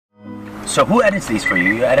So who edits these for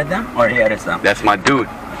you? You edit them or he edits them? That's my dude.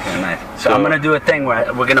 Okay, nice. So I'm gonna do a thing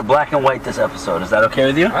where we're gonna black and white this episode. Is that okay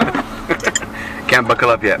with you? Can't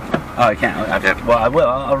buckle up yet. Oh, I can't. Well, I will.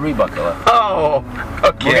 I'll rebuckle up. Oh,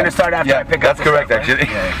 okay. We're gonna start after I pick up. That's correct, stuff, right?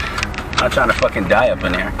 actually. Yeah. I'm not trying to fucking die up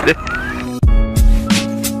in here.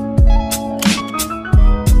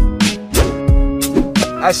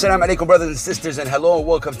 Assalamu alaikum, brothers and sisters, and hello and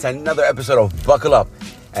welcome to another episode of Buckle Up.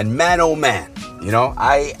 And man, oh man, you know,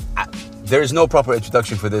 there is no proper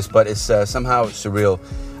introduction for this, but it's somehow surreal.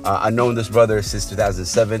 I've known this brother since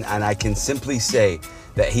 2007, and I can simply say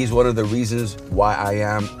that he's one of the reasons why I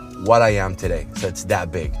am what I am today. So it's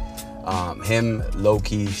that big. Him,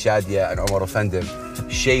 Loki, Shadia, and Omar Effendim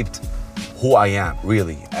shaped who I am,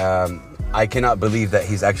 really. I cannot believe that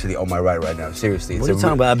he's actually on my right now. Seriously. What are you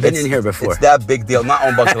talking about? I've been in here before. It's that big deal. Not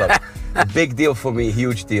on Buckle Up. A big deal for me,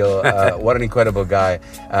 huge deal. What an incredible guy,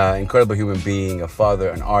 incredible human being, a father,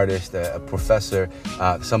 an artist, a professor,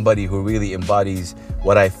 somebody who really embodies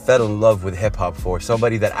what I fell in love with hip-hop for,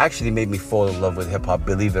 somebody that actually made me fall in love with hip-hop,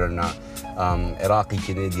 believe it or not. Iraqi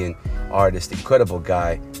Canadian artist, incredible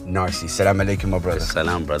guy, Narcy. Salam alaikum, my brother.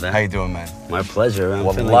 Salam, brother. How you doing, man? My pleasure, man.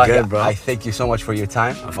 I'm feeling Wallahi, good, bro. I thank you so much for your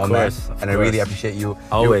time, Of my course, man. of And I course. really appreciate you.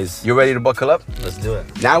 Always. You ready to buckle up? Let's do it.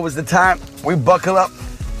 Now is the time. We buckle up.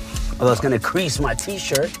 Although it's gonna crease my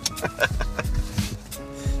t-shirt.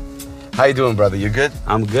 How you doing, brother? You good?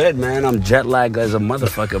 I'm good, man. I'm jet lagged as a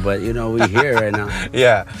motherfucker, but you know, we here right now.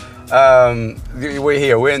 Yeah. We're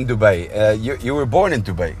here. We're in Dubai. You were born in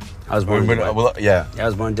Dubai. I was born in Dubai. Well, yeah. I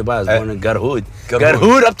was born in Dubai. I was born in Garhoud. Garhoud.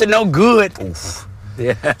 Garhoud up to no good. Oof.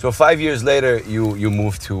 Yeah. So 5 years later, you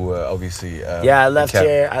moved to obviously. Yeah, I left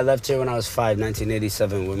here. I left here when I was 5,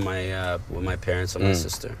 1987, with my parents and my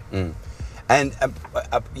sister. And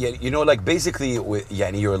yeah, you know, like basically, with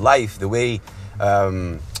your life, the way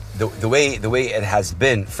it has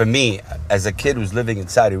been for me as a kid who's living in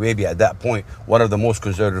Saudi Arabia at that point, one of the most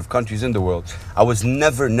conservative countries in the world. I was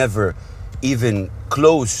never even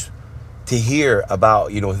close to hear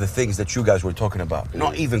about, you know, the things that you guys were talking about.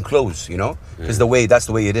 Not even close, you know, because that's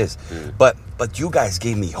the way it is. But you guys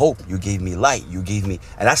gave me hope. You gave me light. You gave me,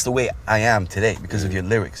 and that's the way I am today because of your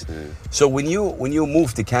lyrics. So when you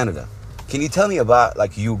moved to Canada, can you tell me about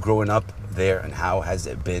like you growing up there and how has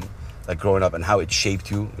it been, like growing up and how it shaped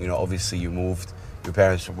you? You know, obviously you moved. Your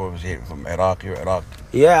parents were here from Iraq. You're Iraq.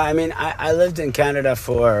 Yeah, I mean, I lived in Canada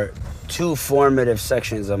for 2 formative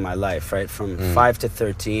sections of my life, right? From 5 to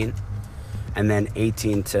 13, and then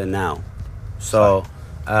 18 to now. So,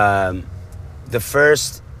 the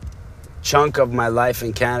first chunk of my life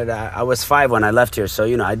in Canada, I was 5 when I left here, so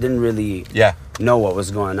you know, I didn't really know what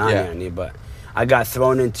was going on here, but I got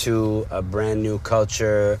thrown into a brand new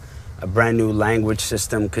culture, a brand new language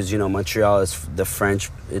system, because you know Montreal is the French.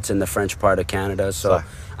 It's in the French part of Canada, so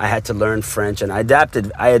I had to learn French, and I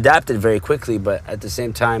adapted very quickly. But at the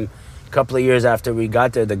same time, a couple of years after we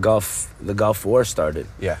got there, the Gulf War started.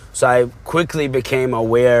 Yeah. So I quickly became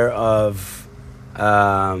aware of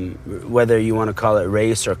whether you want to call it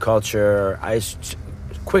race or culture. I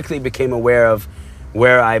quickly became aware of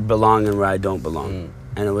where I belong and where I don't belong.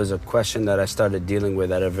 And it was a question that I started dealing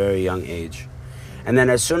with at a very young age. And then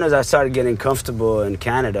as soon as I started getting comfortable in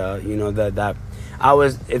Canada, you know, that I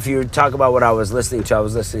was, if you talk about what I was listening to, I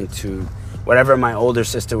was listening to whatever my older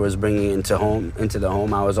sister was bringing into the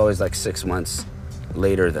home. I was always like 6 months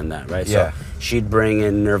later than that, right? Yeah. So she'd bring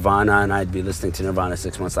in Nirvana and I'd be listening to Nirvana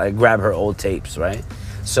 6 months. I'd grab her old tapes, right?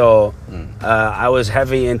 So I was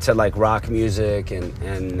heavy into like rock music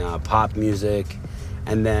and pop music.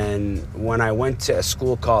 And then when I went to a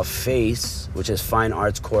school called FACE, which is Fine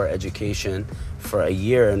Arts Core Education, for a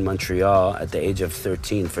year in Montreal at the age of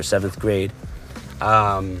 13 for 7th grade,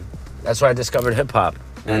 that's where I discovered hip hop.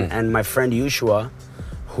 And my friend Yushua,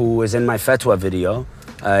 who is in my Fetwa video,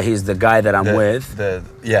 he's the guy that I'm with.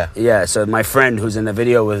 Yeah, so my friend who's in the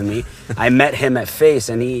video with me, I met him at FACE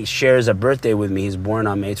and he shares a birthday with me. He's born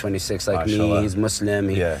on May 26th like me, he's Muslim.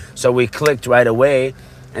 So we clicked right away.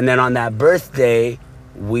 And then on that birthday,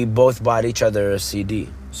 we both bought each other a CD.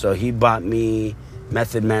 So he bought me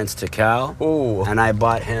Method Man's Tikal, and I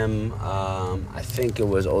bought him, I think it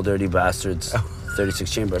was Old Dirty Bastards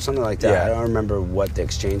 36 Chamber, something like that. I don't remember what the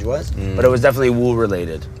exchange was, but it was definitely Wu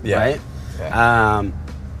related, right?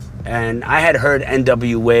 And I had heard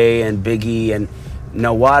NWA and Biggie, and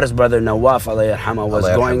Nawar's brother Nawaf, alayhi rahmah, was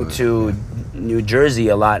going to New Jersey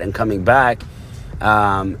a lot and coming back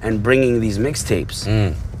and bringing these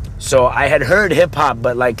mixtapes. So I had heard hip hop,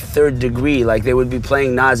 but like 3rd degree, like they would be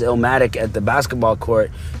playing Nas Illmatic at the basketball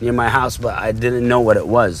court near my house, but I didn't know what it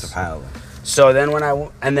was. So then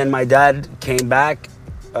and then my dad came back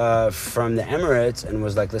from the Emirates and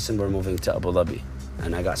was like, listen, we're moving to Abu Dhabi.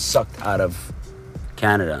 And I got sucked out of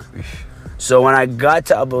Canada. So when I got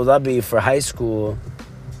to Abu Dhabi for high school,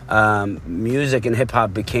 music and hip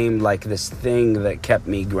hop became like this thing that kept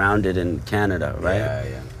me grounded in Canada, right?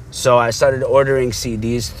 Yeah. So I started ordering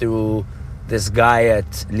CDs through this guy at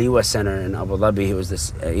Liwa Center in Abu Dhabi. He was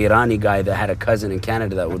this Irani guy that had a cousin in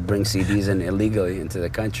Canada that would bring CDs in illegally into the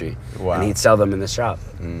country. Wow. And he'd sell them in the shop.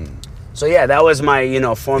 So yeah, that was my,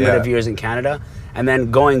 formative years in Canada. And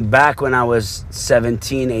then going back when I was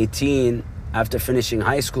 17, 18, after finishing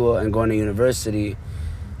high school and going to university,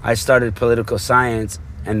 I started political science,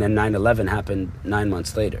 and then 9/11 happened 9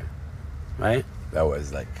 months later, right? That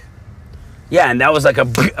was like... Yeah, and that was like a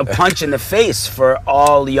punch in the face for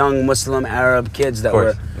all young Muslim Arab kids that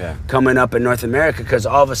were coming up in North America, because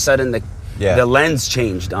all of a sudden the lens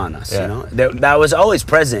changed on us, That was always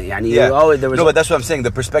present. But that's what I'm saying.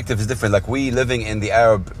 The perspective is different. Like, we living in the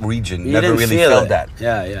Arab region never really felt that.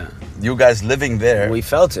 Yeah. You guys living there. We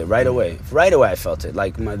felt it right away. Right away I felt it.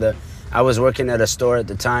 Like I was working at a store at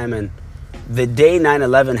the time, and the day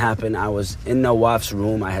 9/11 happened, I was in Nawaf's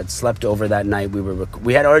room. I had slept over that night.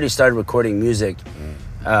 We had already started recording music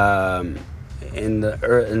in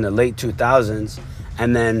the late 2000s,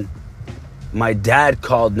 and then my dad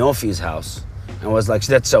called Nofi's house and was like,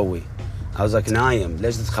 "That's so we." I was like, "Naim,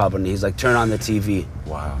 ليش تتخابرني?" He's like, "Turn on the TV."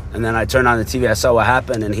 Wow. And then I turned on the TV. I saw what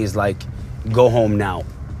happened, and he's like, "Go home now."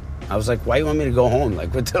 I was like, "Why you want me to go home?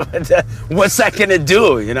 Like, what's that gonna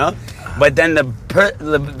do? But then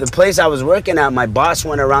the place I was working at, my boss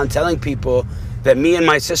went around telling people that me and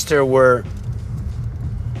my sister were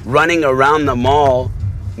running around the mall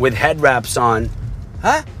with head wraps on,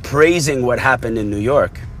 praising what happened in New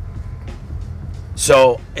York.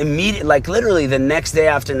 So immediately, like literally the next day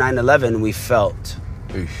after 9/11, we felt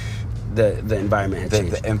the environment had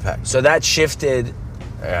changed. The impact. So that shifted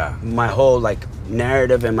my whole like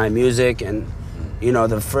narrative and my music, and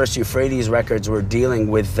the first Euphrates records were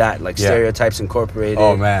dealing with that, like Stereotypes Incorporated.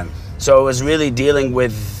 Oh man. So it was really dealing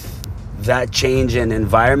with that change in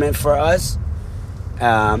environment for us,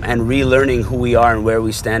 and relearning who we are and where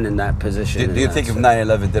we stand in that position. Do you think if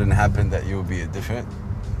 9/11 didn't happen that you would be different?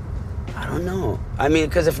 I don't know. I mean,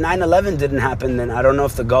 because if 9/11 didn't happen, then I don't know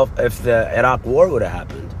if the Iraq War would have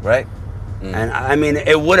happened. Right. And I mean,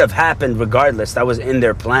 it would have happened regardless. That was in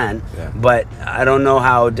their plan. Yeah. But I don't know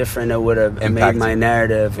how different it would have made my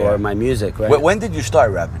narrative or my music. Right? When did you start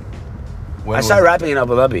rapping? I started rapping in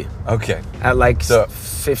Abu Dhabi. Okay. At like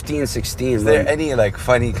 15, 16. Is there any like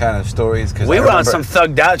funny kind of stories? Cause we were on some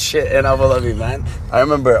thugged out shit in Abu Dhabi, man. I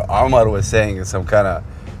remember Omar was saying some kind of,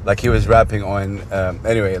 like he was rapping on,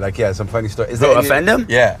 some funny story. Is there offend him?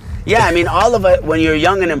 Yeah. Yeah, I mean, all of it, when you're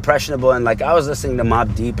young and impressionable, and like I was listening to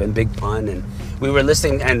Mobb Deep and Big Pun, and we were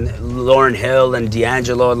listening, and Lauryn Hill and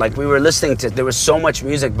D'Angelo, like we were listening to, there was so much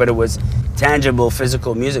music, but it was tangible,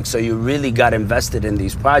 physical music, so you really got invested in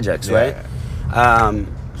these projects, right?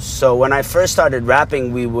 So when I first started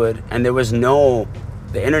rapping, and there was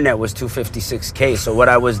the internet was 256K, so what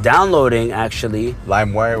I was downloading actually...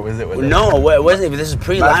 LimeWire, was it? No, it wasn't even, this is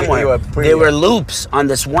pre-LimeWire. They were loops on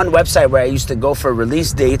this one website where I used to go for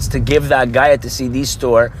release dates to give that guy at the CD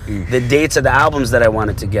store the dates of the albums that I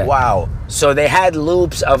wanted to get. Wow. So they had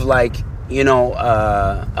loops of like,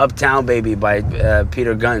 Uptown Baby by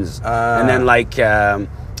Peter Guns, and then like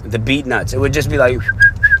the Beat Nuts. It would just be like...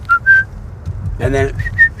 And then...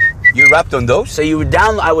 You rapped on those? So I would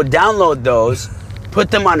download those, put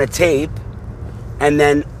them on a tape, and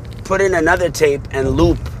then put in another tape and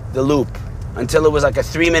loop the loop until it was like a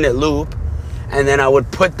 3-minute loop. And then I would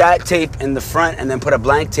put that tape in the front and then put a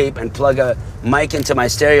blank tape and plug a mic into my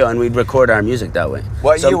stereo, and we'd record our music that way.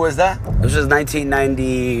 What year was that? This was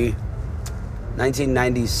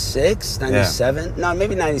 1996, 97? No,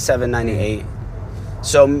 maybe 97, 98.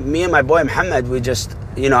 So me and my boy Muhammad, we just,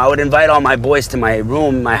 I would invite all my boys to my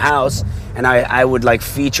room, my house, and I would like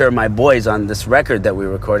feature my boys on this record that we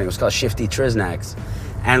were recording. It was called Shifty Triznaks.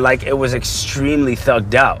 And like it was extremely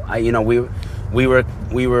thugged out. We were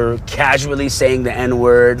casually saying the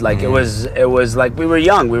N-word. Like it was like we were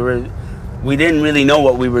young. We didn't really know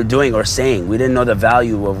what we were doing or saying. We didn't know the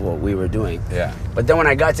value of what we were doing. Yeah. But then when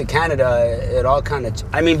I got to Canada, it all kind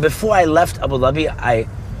of, before I left Abu Dhabi,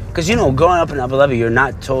 because growing up in Abu Dhabi, you're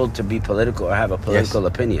not told to be political or have a political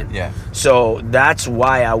opinion. Yeah. So that's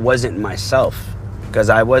why I wasn't myself, because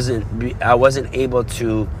I wasn't able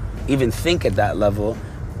to even think at that level.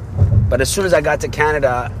 But as soon as I got to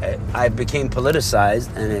Canada, I became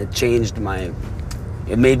politicized, and it changed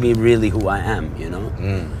it made me really who I am,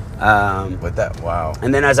 With that, wow.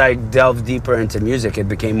 And then as I delved deeper into music, it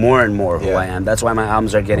became more and more who Yeah. I am. That's why my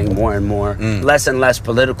albums are getting more and more, less and less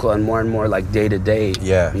political and more like day-to-day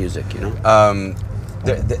Yeah. music, you know?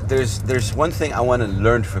 There's one thing I want to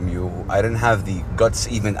learn from you. I didn't have the guts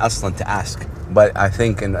even aslan to ask, but I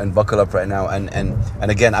think and buckle up right now. And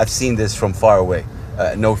again, I've seen this from far away.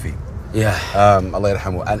 Nofi, Yeah. Allah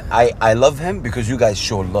yarhamu. And I love him because you guys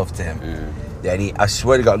show love to him. Yani, I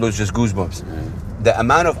swear to God, those just goosebumps. The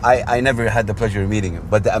amount of I never had the pleasure of meeting him,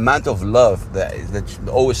 but the amount of love that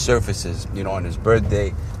always surfaces, you know, on his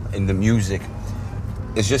birthday, in the music,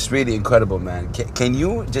 is just really incredible, man. Can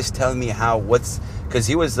you just tell me because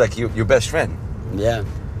he was like your best friend. Yeah.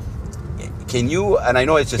 Can you? And I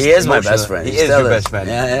know it's just He is my emotional. best friend. He He is still your is. best friend.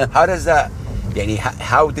 Yeah, yeah. How does that? Yani,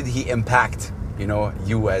 how did he impact? You know,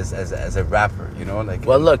 you as a rapper. You know, like.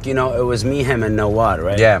 Well, look, you know, it was me, him, and Nawad,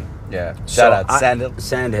 right? Yeah, yeah. Shout out Sandhill.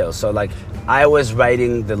 Sandhill. So, like, I was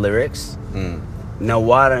writing the lyrics.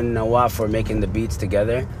 Nawad and Nawaf were making the beats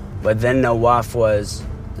together. But then Nawaf was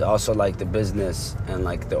also like the business and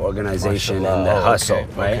like the organization and the hustle,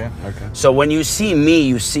 right? Okay. So when you see me,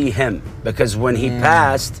 you see him. Because when he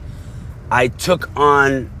passed, I took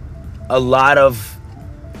on a lot of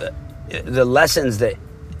the lessons that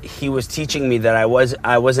he was teaching me that I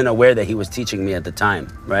wasn't aware that he was teaching me at the time,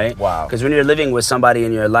 right? Wow. Because when you're living with somebody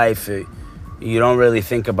in your life, you don't really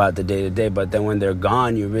think about the day to day, but then when they're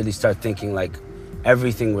gone, you really start thinking like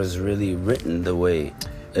everything was really written the way.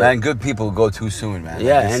 Man, good people go too soon, man.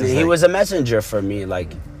 Yeah, This and is he like- was a messenger for me.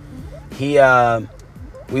 Like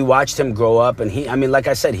we watched him grow up, and like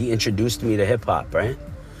I said, he introduced me to hip hop, right?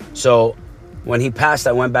 So when he passed,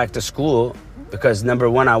 I went back to school because number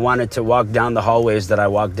one, I wanted to walk down the hallways that I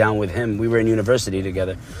walked down with him. We were in university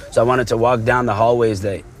together, so I wanted to walk down the hallways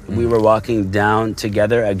that we were walking down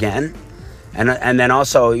together again. And then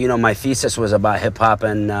also, you know, my thesis was about hip hop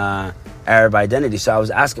and Arab identity. So I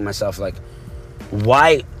was asking myself, like,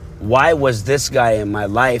 why was this guy in my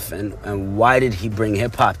life, and why did he bring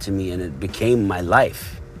hip hop to me and it became my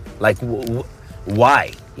life? Like,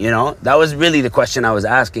 why? You know, that was really the question I was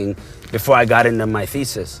asking before I got into my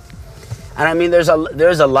thesis. And I mean, there's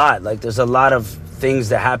a lot. Like, there's a lot of things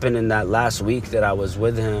that happened in that last week that I was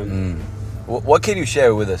with him. What can you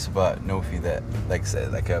share with us about Nofi that, like, say,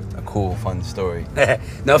 like a cool, fun story?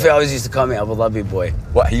 Nofi always used to call me Abu Dhabi boy.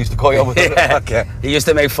 What, he used to call you Abu Dhabi? Yeah. Okay. He used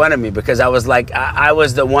to make fun of me because I was like, I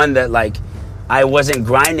was the one that like, I wasn't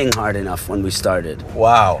grinding hard enough when we started.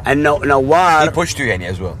 Wow. And Nawar, He pushed you any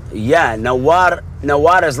as well. yeah,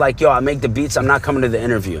 Nawar is like, yo, I make the beats, I'm not coming to the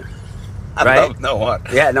interview. Right? I love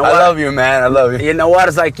Nawar. Yeah, Nawar. I love you, man. I love you. You know what?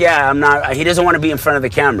 It's like, yeah, I'm not. He doesn't want to be in front of the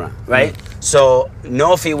camera, right? So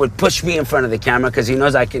Nofi would push me in front of the camera because he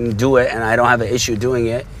knows I can do it and I don't have an issue doing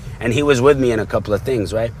it. And he was with me in a couple of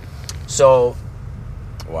things, right? So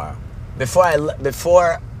Wow.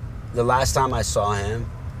 before the last time I saw him,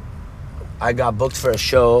 I got booked for a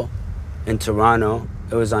show in Toronto.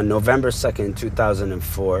 It was on November 2nd,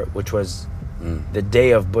 2004, which was the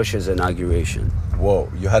day of Bush's inauguration.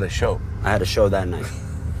 Whoa, you had a show. I had a show that night.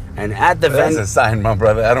 And at the That's venue... a sign, my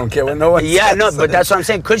brother. I don't care what no one Yeah, says. no, but that's what I'm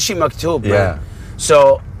saying. Kushi Maktub, bro. Yeah.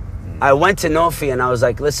 So I went to Nofi and I was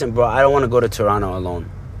like, listen, bro, I don't want to go to Toronto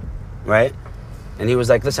alone, right? And he was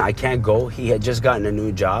like, listen, I can't go. He had just gotten a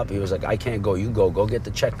new job. He was like, I can't go. You go get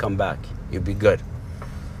the check, come back. You'll be good.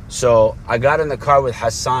 So I got in the car with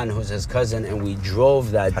Hassan, who's his cousin, and we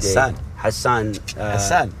drove that Hassan? day. Hassan.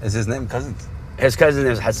 Hassan is his name, cousins. His cousin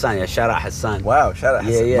is Hassan. Yeah, shout out Hassan. Wow, shout out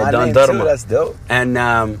Hassan. Yeah, My Don name Dharma. too, that's dope. And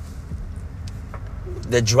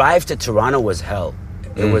the drive to Toronto was hell.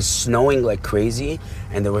 It was snowing like crazy,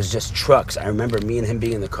 and there was just trucks. I remember me and him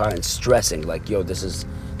being in the car and stressing, like, yo, this is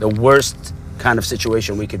the worst kind of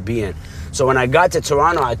situation we could be in. So when I got to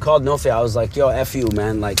Toronto, I called Nofi. I was like, yo, F you,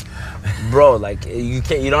 man. Like, bro, like, you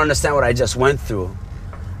don't understand what I just went through.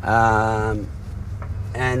 And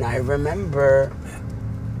I remember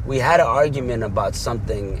we had an argument about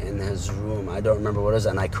something in his room. I don't remember what it was,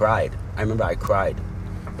 and I cried. I remember I cried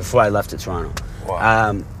before I left to Toronto.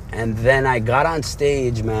 Wow. And then I got on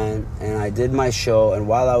stage, man, and I did my show. And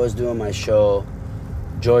while I was doing my show,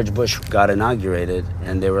 George Bush got inaugurated,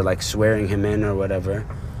 and they were like swearing him in or whatever.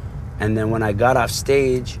 And then when I got off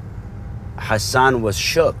stage, Hassan was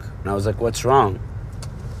shook. And I was like, what's wrong?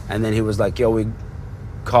 And then he was like, yo, we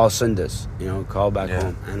call Sundus, call back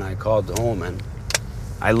home. And I called home, and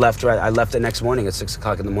I left the next morning at 6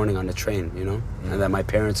 o'clock in the morning on the train, And then my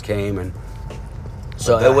parents came, and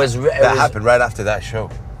so That it was happened right after that show.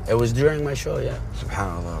 It was during my show, yeah.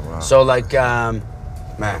 SubhanAllah, wow. So like, Man.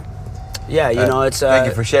 yeah, it's. Thank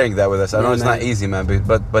you for sharing that with us. I know Yeah, it's not man. easy, man.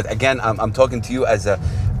 But again, I'm talking to you as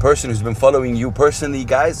person who's been following you personally,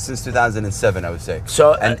 guys, since 2007, I would say.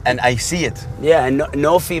 So, and I see it. Yeah, and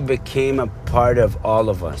Nofi became a part of all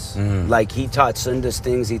of us. Like he taught Sundus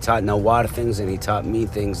things, he taught Nawar things, and he taught me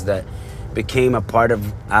things that became a part of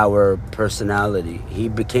our personality. He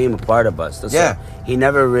became a part of us. Yeah. He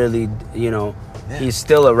never really, you know, he's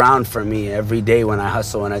still around for me every day when I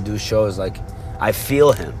hustle and I do shows. Like I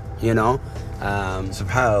feel him, you know.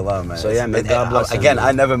 SubhanAllah, man. So yeah, may God bless him. Again,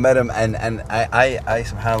 I never met him, and I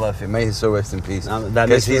SubhanAllah, may his soul rest in peace. That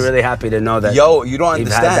makes me really happy to know that. Yo, you don't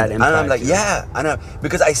understand. Had that impact, and I'm like, yeah, I know,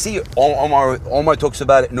 because I see Omar talks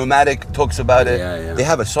about it. Nomadic talks about it. Yeah. They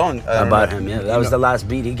have a song about him. Yeah, that was the last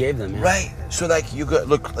beat he gave them. Yeah. Right. So like you got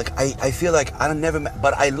look like I feel like I don't never met,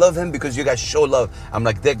 but I love him because you guys show love. I'm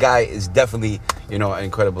like, that guy is definitely, you know, an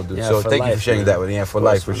incredible dude. Yeah, so thank you for sharing that with me. Yeah, for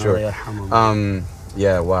life, for sure.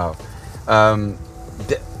 Yeah, wow.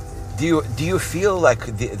 Do you feel like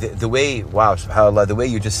the way, wow, subhanAllah, the way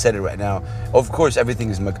you just said it right now, of course everything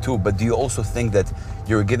is maktub, but do you also think that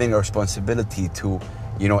you're giving a responsibility to,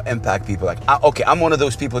 you know, impact people? Like, okay, I'm one of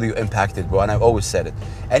those people that you impacted, bro, and I've always said it.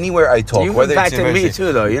 Anywhere I talk, you whether impacted it's me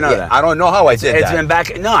too, though, you know that. I don't know how I did that. It's been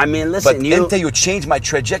back, no, I mean, listen, but until you changed my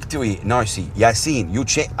trajectory, Narsi, Yasin, you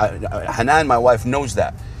changed, Hanan, my wife, knows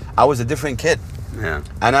that. I was a different kid. Yeah.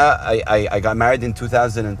 And I got married in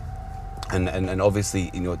 2000 and obviously,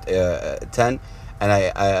 you know, 10, and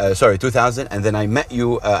I 2000, and then I met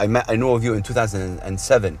you. I know of you in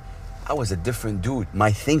 2007. I was a different dude.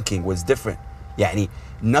 My thinking was different. Yani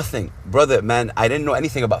nothing, brother, man. I didn't know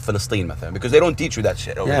anything about Palestine, man, because they don't teach you that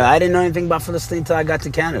shit. Over there. I didn't know anything about Palestine until I got to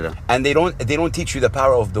Canada. And they don't teach you the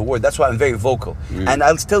power of the word. That's why I'm very vocal. And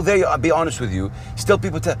I'll still be honest with you. Still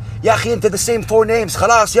people tell, Ya akhi, into the same 4 names.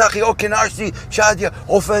 Khalas, ya akhi, okay, Narsi, Shadia,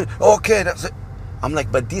 Ofer, okay, that's it. I'm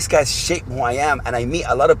like, but these guys shape who I am, and I meet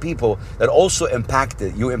a lot of people that also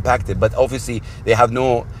you impacted, but obviously they have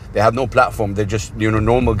no platform. They're just, you know,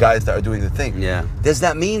 normal guys that are doing the thing. Yeah. Does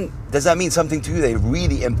that mean something to you? They're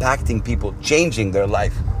really impacting people, changing their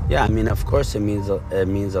life. Yeah, I mean, of course it means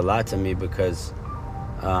a lot to me because,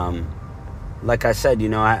 like I said, you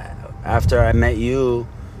know, after I met you,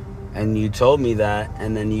 and you told me that,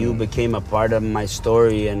 and then you became a part of my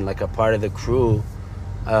story and like a part of the crew.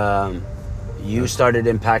 You started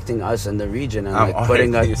impacting us in the region and like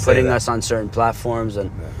putting us on certain platforms,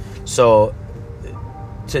 and so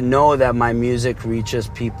to know that my music reaches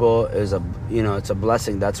people is it's a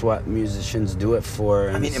blessing. That's what musicians do it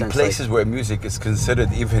for. I mean, in places where music is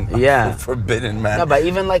considered even forbidden, man. No, but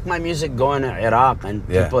even like my music going to Iraq and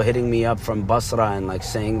people hitting me up from Basra and like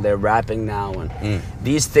saying they're rapping now, and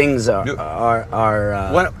these things are you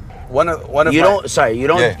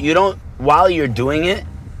don't while you're doing it.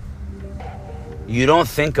 You don't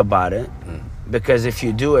think about it because if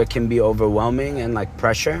you do, it can be overwhelming and like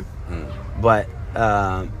pressure. But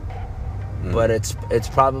it's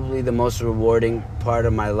probably the most rewarding part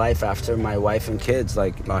of my life after my wife and kids.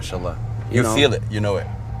 Like, mashallah, you feel it, you know it.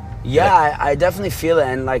 Yeah, I definitely feel it.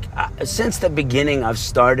 And like since the beginning,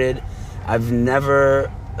 I've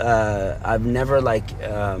never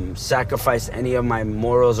sacrificed any of my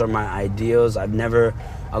morals or my ideals. I've never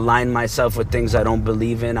aligned myself with things I don't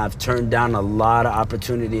believe in. I've turned down a lot of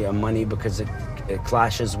opportunity and money because it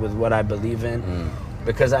clashes with what I believe in.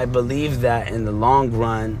 Because I believe that in the long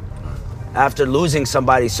run, after losing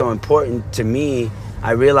somebody so important to me,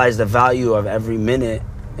 I realized the value of every minute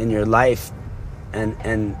in your life,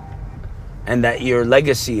 and that your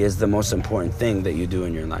legacy is the most important thing that you do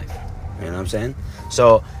in your life. You know what I'm saying?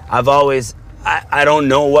 So I've always, I don't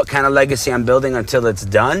know what kind of legacy I'm building until it's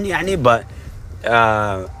done, yani, but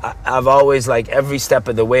I've always, like, every step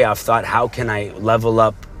of the way, I've thought, how can I level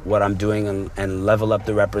up what I'm doing and level up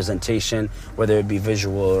the representation, whether it be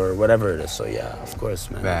visual or whatever it is. So yeah, of course,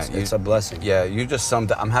 man, it's a blessing. Yeah, you just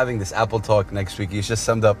summed up. I'm having this Apple Talk next week. You just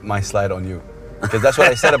summed up my slide on you, because that's what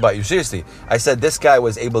I said about you. Seriously, I said this guy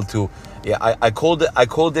was able to. Yeah, I called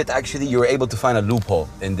it. Actually, you were able to find a loophole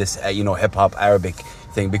in this, hip hop Arabic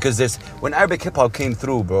thing, because when Arabic hip hop came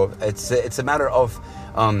through, bro, it's a matter of,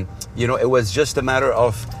 it was just a matter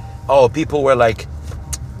of, people were like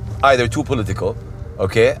either too political.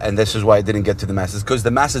 Okay, and this is why I didn't get to the masses, because the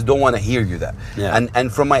masses don't want to hear you that. Yeah.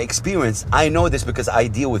 And from my experience, I know this because I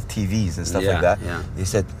deal with TVs and stuff like that. Yeah. They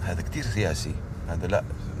said, هذا كتير سياسي. هذا لا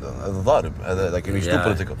الضارب, like you too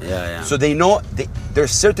political. Yeah. So they know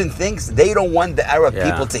there's certain things they don't want the Arab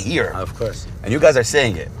people to hear. Of course. And you guys are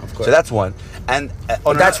saying it. Of course. So that's one. And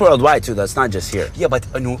that's worldwide too. That's not just here. Yeah, but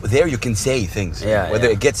there you can say things. Whether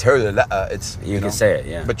it gets heard or not, it's you can say it.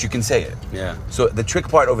 Yeah. But you can say it. Yeah. So the trick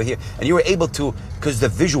part over here, and you were able to, because the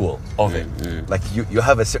visual of it, like you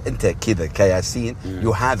have a certain كده كياسين,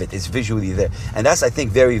 you have it. It's visually there, and that's, I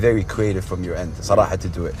think, very, very creative from your end. صراحة to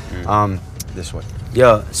do it. This one.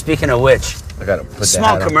 Yo, speaking of which, I gotta put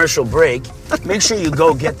small commercial break. Make sure you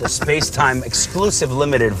go get the Space Time exclusive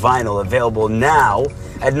limited vinyl available now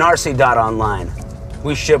at narcy.online.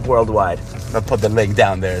 We ship worldwide. I'll put the link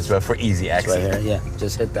down there as well for easy access. Right here, yeah.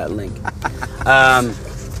 Just hit that link.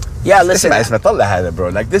 Yeah, listen. Bro.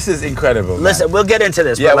 Like, this is incredible. Listen, man. we'll get into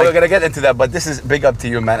this. Yeah, we're gonna get into that, but this is big up to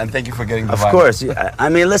you, man, and thank you for getting the vinyl. Of course. I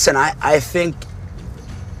mean, listen, I think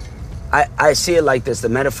I see it like this. The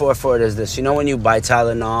metaphor for it is this. You know when you buy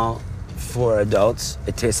Tylenol for adults,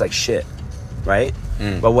 it tastes like shit, right?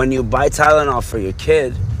 But when you buy Tylenol for your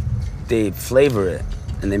kid, they flavor it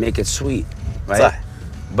and they make it sweet, right?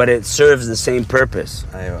 But it serves the same purpose,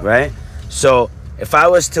 right? So if I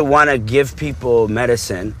was to want to give people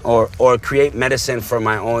medicine or create medicine for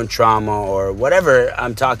my own trauma or whatever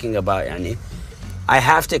I'm talking about, Yani, I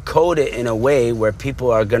have to code it in a way where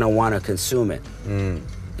people are going to want to consume it,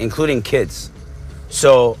 including kids.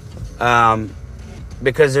 So,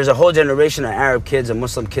 because there's a whole generation of Arab kids and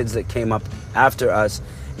Muslim kids that came up after us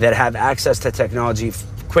that have access to technology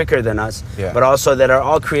quicker than us, but also that are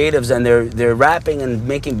all creatives and they're rapping and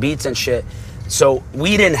making beats and shit. So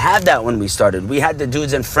we didn't have that when we started. We had the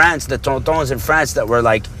dudes in France, the tontons in France that were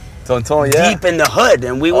like deep in the hood,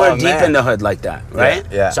 and we weren't deep in the hood like that, right?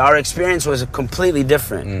 Yeah. So our experience was completely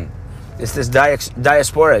different. It's this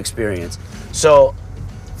diaspora experience. So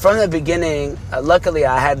from the beginning, luckily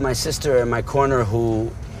I had my sister in my corner who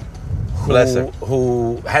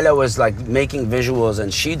Hella was like making visuals,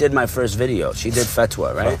 and she did my first video. She did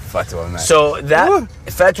Fatwa, right? Fatwa, man. So that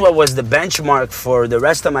Fatwa was the benchmark for the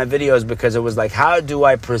rest of my videos, because it was like, how do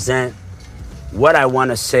I present what I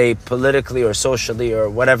want to say politically or socially or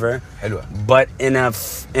whatever, but in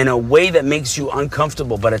a way that makes you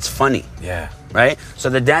uncomfortable, but it's funny. Yeah. Right? So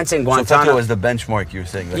the dancing Guantanamo... So Fatwa was the benchmark you were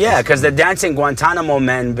saying? Like, yeah, because the dancing Guantanamo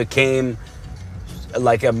men became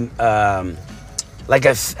like a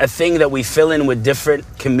thing that we fill in with different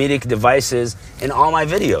comedic devices in all my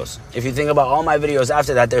videos. If you think about all my videos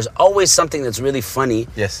after that, there's always something that's really funny.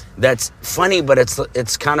 Yes. That's funny, but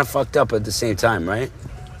it's kind of fucked up at the same time, right?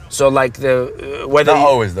 So like whether not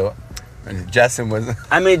always though. Jassim was.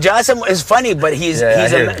 I mean, Jassim is funny, but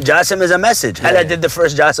Jassim is a message. Hella did the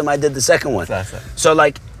first Jassim, I did the second one. So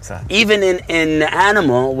like, even in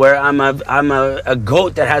Animal, where I'm a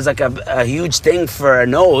goat that has like a huge thing for a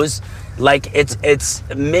nose, like it's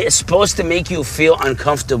supposed to make you feel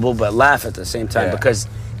uncomfortable but laugh at the same time, because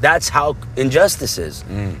that's how injustice is.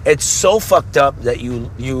 It's so fucked up that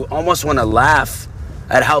you almost want to laugh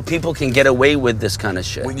at how people can get away with this kind of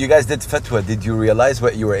shit. When you guys did Fatwa, did you realize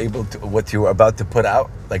what you were about to put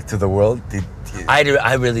out, like, to the world?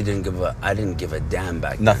 I really didn't give a damn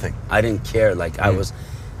back then. Nothing. I didn't care. Like I was,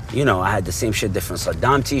 I had the same shit, different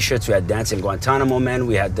Saddam t-shirts. We had dancing Guantanamo men.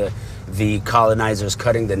 We had the colonizers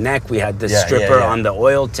cutting the neck. We had the stripper on the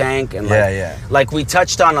oil tank, and like we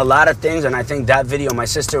touched on a lot of things. And I think that video, my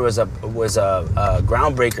sister was a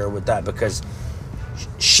groundbreaker with that, because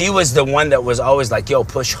she was the one that was always like, yo,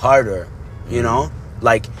 push harder,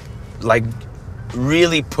 like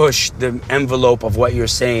really push the envelope of what you're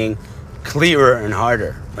saying clearer and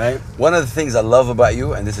harder, right? One of the things I love about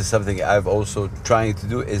you, and this is something I've also trying to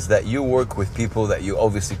do, is that you work with people that you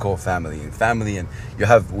obviously call family, and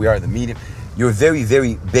we are the medium. You're very,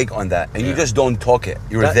 very big on that, and you just don't talk it.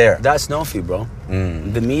 You're there. That's Nofi, bro.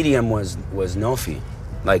 The medium was Nofi.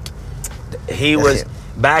 Like, he was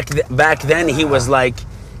back then. He was like,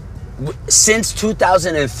 since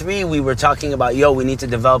 2003, we were talking about, yo, we need to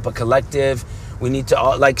develop a collective. We need to,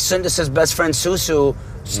 like, Sundus's best friend Susu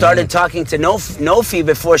started talking to Nofi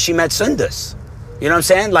before she met Sundus. You know what I'm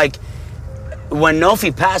saying? Like, when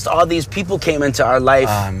Nofi passed, all these people came into our life.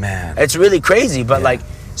 Oh, man. It's really crazy, but like,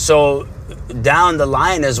 so down the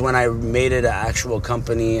line is when I made it an actual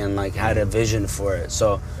company and like had a vision for it.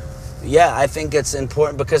 So yeah, I think it's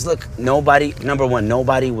important because look, number one,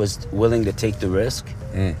 nobody was willing to take the risk.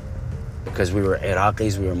 Because we were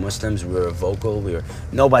Iraqis, we were Muslims, we were vocal,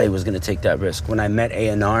 nobody was going to take that risk. When I met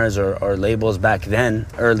A&Rs or labels back then,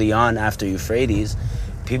 early on after Euphrates,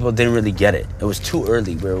 people didn't really get it. It was too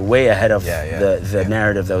early. We were way ahead of the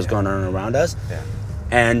narrative that was going on around us.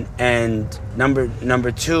 And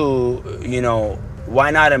number two,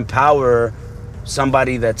 why not empower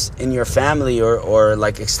somebody that's in your family or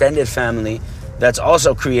like extended family that's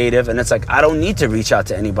also creative, and it's like, I don't need to reach out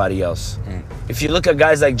to anybody else. If you look at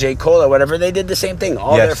guys like J. Cole or whatever, they did the same thing.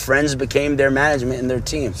 All their friends became their management and their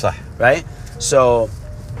team. صح. Right? So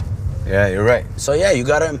Yeah, you're right. so yeah, you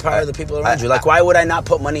gotta empower the people around you. Like, why would I not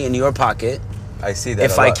put money in your pocket I see that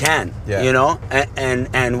if a I lot. can? Yeah. You know?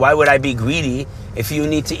 And why would I be greedy if you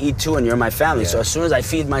need to eat too and you're my family? So Yeah. as soon as I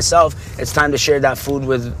feed myself, it's time to share that food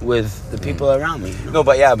with the people around me. You know? No,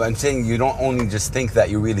 but yeah, but I'm saying you don't only just think that,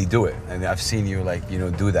 you really do it. And I've seen you like, you know,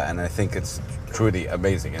 do that, and I think it's truly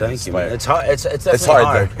amazing. And Thank you, man. inspiring. It's hard. It's definitely It's hard,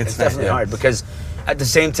 hard. though. It's definitely yeah. hard because at the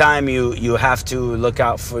same time you have to look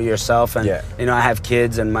out for yourself, and Yeah. you know, I have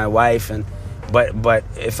kids and my wife, and but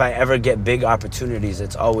if I ever get big opportunities,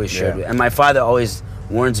 it's always shared. Yeah. And my father always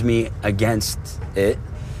warns me against it,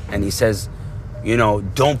 and he says, you know,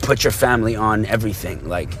 don't put your family on everything,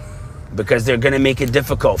 like, because they're gonna make it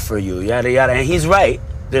difficult for you, yada yada. And he's right.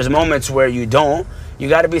 There's moments where you don't. You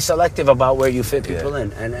got to be selective about where you fit people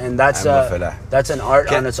in, and that's an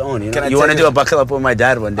art on its own. You know, you want to do a buckle up with my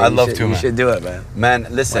dad one day? I'd love to. You should do it, man. Man,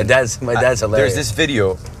 listen. My dad's hilarious. There's this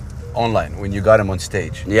video online when you got him on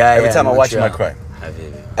stage. Yeah, Every time I watch him, I Montreal.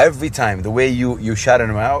 cry. Every time, the way you shouted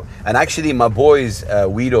him out, and actually my boys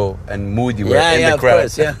Guido and Moody were in the of crowd.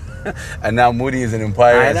 course, yeah. And now Moody is in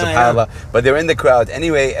Empire, I and know, subhanAllah. But they're in the crowd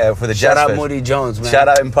anyway for the Shout Jazz out Fest. Moody Jones, man. Shout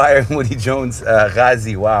out Empire, Moody Jones,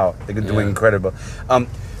 Ghazi. Wow, they're doing incredible.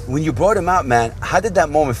 When you brought him out, man, how did that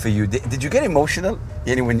moment for you? Did you get emotional?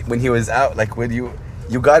 You know, when he was out, like when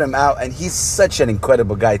you got him out, and he's such an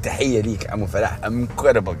incredible guy. Tahiyya leek, Amu Farah, an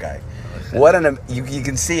incredible guy. What you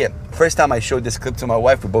can see it. First time I showed this clip to my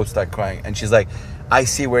wife, we both start crying, and she's like, "I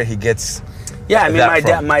see where he gets." Yeah, I mean,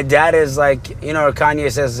 that my dad is like, you know, Kanye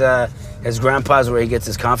says his grandpa's where he gets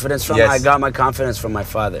his confidence from. Yes. I got my confidence from my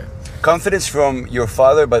father. Confidence from your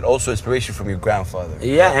father, but also inspiration from your grandfather.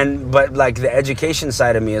 Yeah, but like the education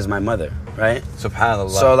side of me is my mother, right?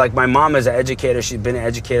 Subhanallah. So like my mom is an educator. She's been an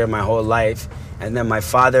educator my whole life, and then my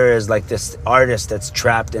father is like this artist that's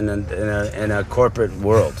trapped in a corporate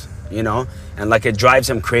world, you know, and like it drives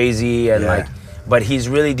him crazy, and like, but he's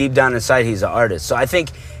really deep down inside, he's an artist. So I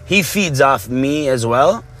think he feeds off me as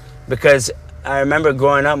well, because I remember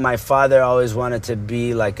growing up, my father always wanted to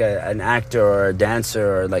be like an actor or a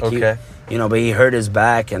dancer, or like you know, but he hurt his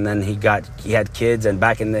back, and then he had kids, and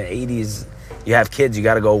back in the 80s, you have kids, you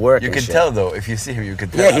got to go work. You and can shit. tell though, if you see him, you can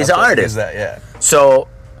tell. Yeah, he's an artist. So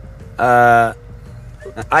I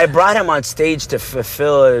brought him on stage to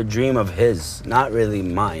fulfill a dream of his, not really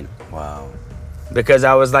mine. Wow. Because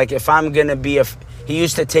I was like, if I'm gonna be he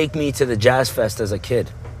used to take me to the Jazz Fest as a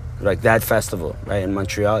kid, like that festival, right, in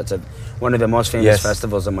Montreal. It's one of the most famous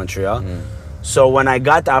festivals in Montreal. So when I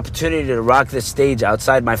got the opportunity to rock this stage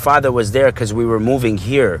outside, my father was there because we were moving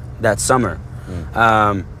here that summer.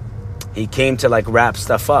 He came to like wrap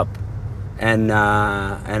stuff up, and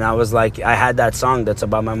I was like, I had that song that's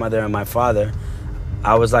about my mother and my father.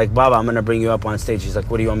 I was like, Baba, I'm gonna bring you up on stage. He's like,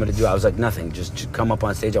 what do you want me to do? I was like, nothing. Just come up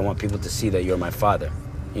on stage. I want people to see that you're my father.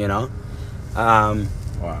 You know.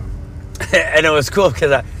 Wow. And it was cool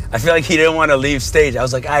because I feel like he didn't want to leave stage. I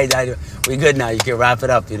was like, we good now. You can wrap it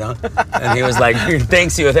up, you know? And he was like,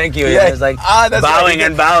 thank you. And he was like bowing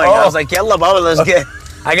and bowing. I was like, yalla, Baba, let's get.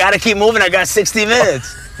 I got to keep moving. I got 60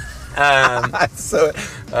 minutes.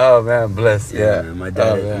 Oh man, bless. Yeah. Man,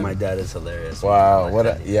 my dad is hilarious. Wow.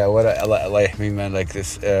 Like me, man, like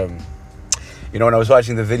this. You know, when I was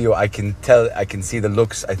watching the video, I can see the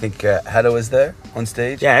looks. I think Hella was there on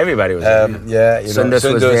stage. Yeah, everybody was there. Yeah, you know, Sundus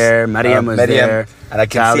was there, Mariam was there. And I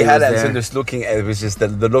can Kali see Hella and was there. Sundus looking. It was just the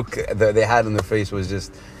look that they had on their face was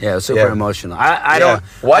just. Yeah, it was super emotional. I don't.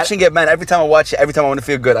 Watching it, man, every time I watch it, every time I want to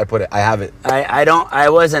feel good, I put it. I have it. I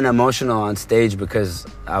wasn't emotional on stage because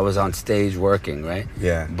I was on stage working, right?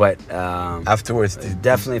 Yeah. But afterwards,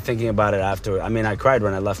 definitely thinking about it afterwards. I mean, I cried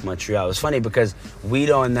when I left Montreal. It was funny because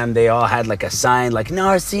Guido and them, they all had like a sign like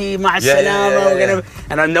Narsi, Ma'asalama,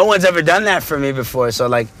 and no one's ever done that for me before. So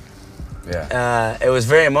like, it was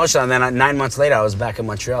very emotional. And then 9 months later, I was back in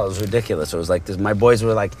Montreal. It was ridiculous. It was like this. My boys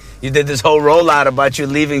were like, "You did this whole rollout about you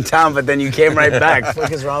leaving town, but then you came right back. What the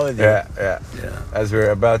fuck is wrong with you?" Yeah. As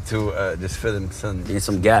we're about to just film some. Need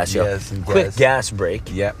some gas, yo. Yeah, some quick gas break.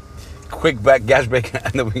 Yeah. Quick gas break,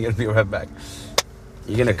 and then we're gonna be right back.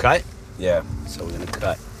 You gonna cut? Yeah. So we're gonna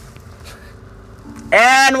cut.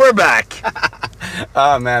 And we're back.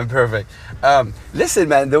 Oh man, perfect. Listen,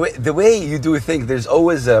 man, the way you do things, there's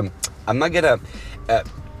always I'm not gonna.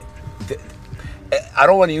 I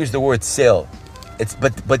don't want to use the word sale.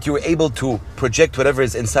 But you're able to project whatever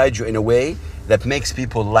is inside you in a way that makes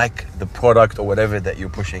people like the product or whatever that you're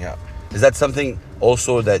pushing out. Is that something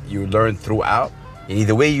also that you learned throughout?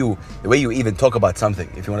 The way you even talk about something,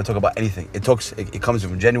 if you want to talk about anything, it comes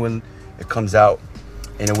from genuine, it comes out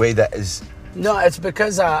in a way that is. No, it's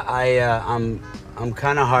because I'm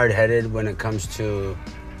kind of hard-headed when it comes to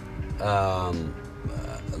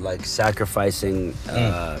like sacrificing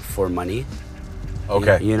for money.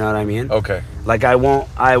 Okay. You know what I mean? Okay. Like I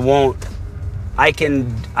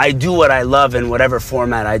do what I love in whatever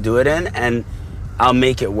format I do it in, and I'll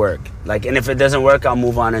make it work. Like, and if it doesn't work, I'll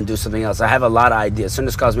move on and do something else. I have a lot of ideas.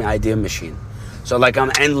 Sundus calls me idea machine. So like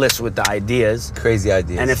I'm endless with the ideas. Crazy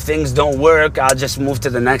ideas. And if things don't work, I'll just move to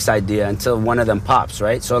the next idea until one of them pops,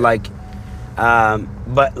 right? So like,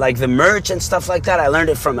 but like the merch and stuff like that, I learned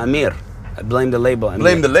it from Amir. I blame the label. Amir.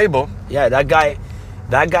 Blame the label? Yeah, that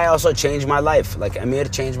guy also changed my life. Like Amir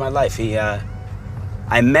changed my life.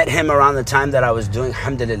 I met him around the time that I was doing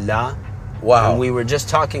Alhamdulillah. Wow. And we were just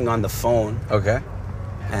talking on the phone. Okay.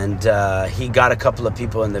 And he got a couple of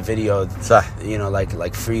people in the video, you know,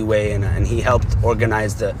 like Freeway, and he helped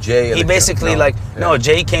organize the. Jay. He basically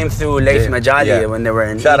Jay came through Laith Majali when they were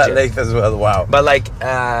in Shout Egypt. out Laith as well. Wow. But like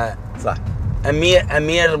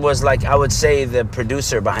Amir was like, I would say, the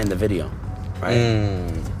producer behind the video, right?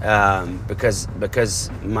 Because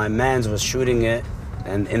my man's was shooting it,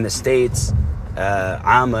 and in the States,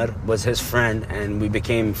 Amr was his friend, and we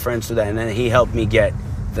became friends through that, and then he helped me get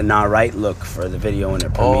the Nah Right look for the video when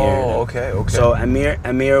it premiered. Oh, okay. So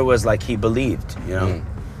Amir was like, he believed, you know,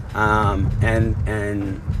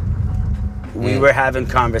 and we were having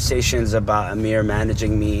conversations about Amir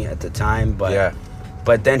managing me at the time,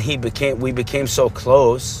 but then we became so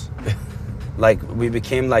close. Like we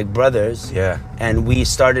became like brothers, and we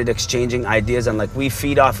started exchanging ideas, and like we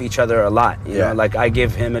feed off each other a lot. You know, like I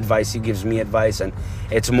give him advice, he gives me advice, and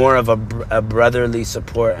it's more of a brotherly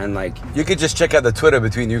support. And like you could just check out the Twitter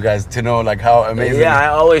between you guys to know like how amazing. Yeah, I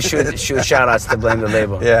always shoot shout outs to Blame the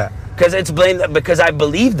Label. Yeah, because I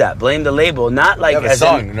believe that Blame the Label, not like you have a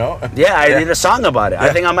song, no? Yeah, I did a song about it.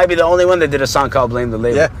 I think I might be the only one that did a song called Blame the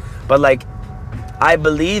Label. Yeah, but like I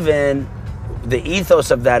believe in the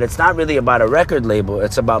ethos of that. It's not really about a record label.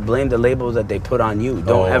 It's about blame the label that they put on you.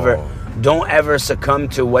 Don't ever succumb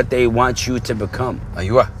to what they want you to become.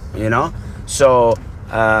 You know? So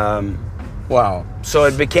wow. So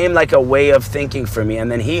it became like a way of thinking for me.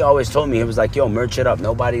 And then he always told me, he was like, yo, merch it up.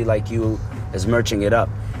 Nobody like you is merching it up.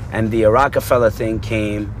 And the Rockefeller thing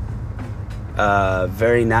came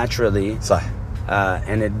very naturally.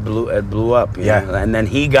 And it blew up. You know? And then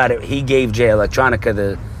he gave Jay Electronica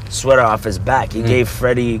the sweater off his back. He gave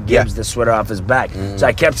Freddie Gibbs the sweater off his back. So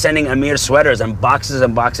I kept sending Amir sweaters and boxes,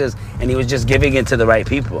 and he was just giving it to the right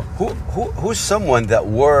people. Who's someone that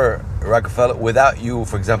wore Rockefeller without you,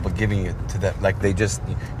 for example, giving it to them? Like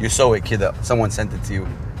you saw a kid that someone sent it to you.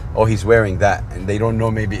 Oh, he's wearing that, and they don't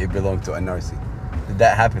know maybe it belonged to NRC. Did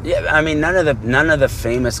that happen? Yeah, I mean, none of the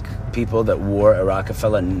famous people that wore a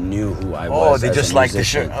Rockefeller knew who I was. Oh, they just liked the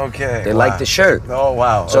shirt. Okay, they liked the shirt. Oh,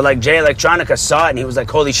 wow. So like Jay Electronica saw it and he was like,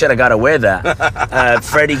 "Holy shit, I gotta wear that."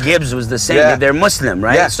 Freddie Gibbs was the same. Yeah. They're Muslim,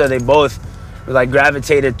 right? Yeah. So they both like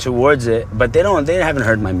gravitated towards it, but they haven't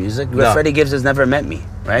heard my music. No. Freddie Gibbs has never met me,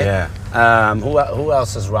 right? Yeah. Who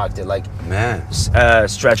else has rocked it? Like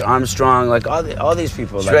Stretch Armstrong, like all these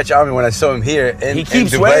people. Stretch Armstrong, when I saw him here, he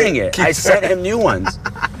keeps wearing it. I sent him new ones.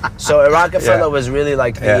 So a Rockefeller was really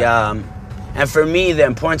like the, and for me, the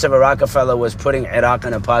importance of a Rockefeller was putting Iraq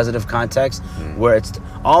in a positive context, where it's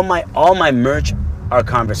all my merch are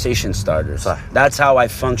conversation starters. That's how I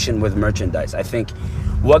function with merchandise. I think,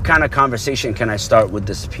 what kind of conversation can I start with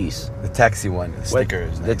this piece? The taxi one, the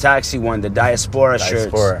stickers. The taxi one, the diaspora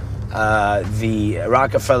shirts, the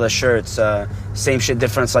Rockefeller shirts, Same Shit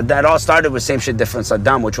Different Saddam. That all started with Same Shit Different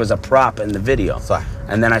Saddam, which was a prop in the video.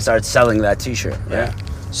 And then I started selling that t-shirt. Yeah.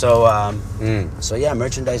 So yeah,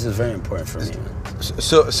 merchandise is very important for me.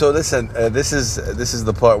 So listen, this is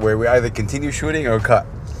the part where we either continue shooting or cut.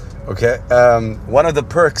 Okay. One of the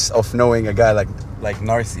perks of knowing a guy like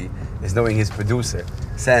Narcy is knowing his producer,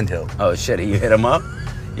 Sandhill. Oh shit! You hit him up?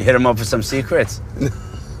 You hit him up for some secrets?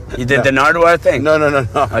 You did the Nardwar thing? No.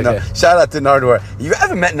 Okay. No. Shout out to Nardwar. You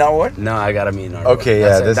ever met Nardwar? No, I gotta meet Nardwar. Okay,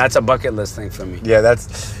 that's a bucket list thing for me. Yeah,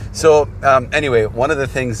 that's so. Anyway, one of the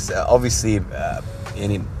things, obviously,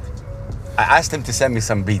 I asked him to send me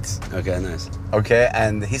some beats. Okay, nice. Okay,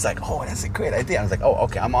 and he's like, "Oh, that's a great idea." I was like, "Oh,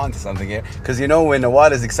 okay, I'm on to something here." Because when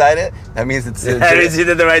Nawad is excited, that means it's... That means you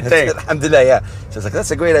did the right thing. Alhamdulillah, yeah. So I was like,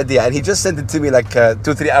 that's a great idea. And he just sent it to me like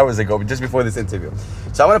 2-3 hours ago, just before this interview.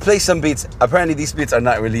 So I want to play some beats. Apparently, these beats are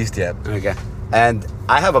not released yet. Okay. And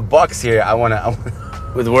I have a box here. I want to...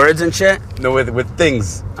 With words and shit? No, with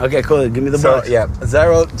things. Okay, cool. Give me the box. Yeah.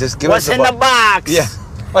 Zaro, just give us the box. What's in the box? Yeah.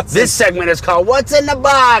 This segment is called "What's in the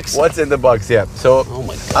Box." What's in the box? Yeah. So Oh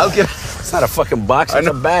my God. I'll give. It's not a fucking box. It's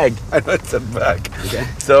a bag. I know it's a bag. Okay.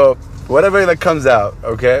 So whatever that comes out,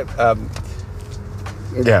 okay.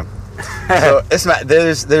 Yeah. So Isma,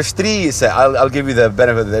 there's three. So I'll give you the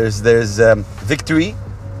benefit. There's victory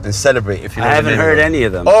and celebrate. If you know I the haven't name heard of it. any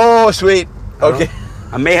of them. Oh, sweet. Okay.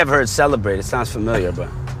 I may have heard "Celebrate." It sounds familiar, but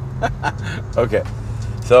Okay.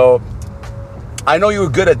 So I know you're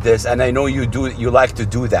good at this, and I know you like to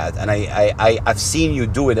do that, and I've seen you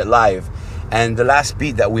do it live. And the last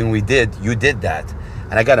beat that when we did, you did that,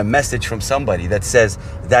 and I got a message from somebody that says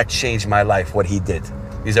that changed my life. What he did.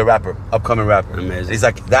 He's a rapper, upcoming rapper. Amazing. He's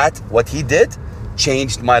like, that what he did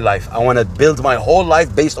changed my life. I want to build my whole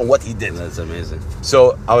life based on what he did. that's amazing.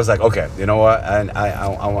 So I was like, okay, you know what? And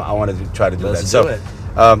I want to try to do Let's that. do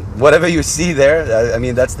So it. whatever you see there, I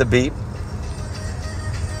mean, that's the beat.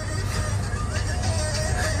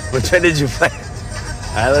 Which one did you play?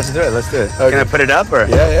 All right, let's do it. Let's do it. Okay. Can I put it up or?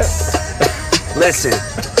 Yeah. Listen,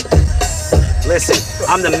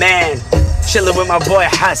 I'm the man. Chilling with my boy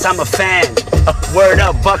Hass, I'm a fan. Word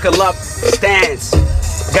up, buckle up, stance.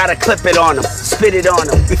 Gotta clip it on him, spit it on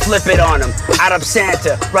him, flip it on him. Out of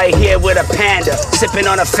Santa, right here with a panda, sipping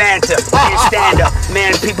on a Fanta. Can't stand up,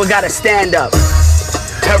 man, people gotta stand up.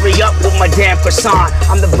 Hurry up with my damn croissant.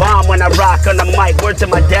 I'm the bomb when I rock on the mic. Word to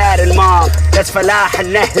my dad and mom. That's Falah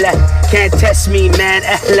and Nehla. Can't test me, man.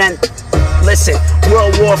 Ehlan. Listen,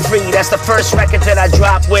 World War III. That's the first record that I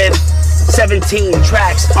dropped with 17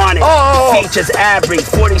 tracks on it. Oh. Features Abri,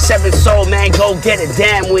 47 Soul, man. Go get it.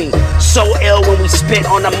 Damn, we so ill when we spit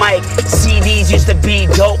on the mic. CDs used to be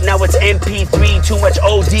dope. Now it's MP3. Too much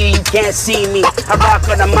OD. You can't see me. I rock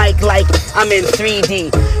on the mic like I'm in 3D.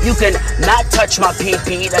 You can not touch my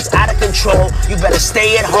PP, that's out of control. You better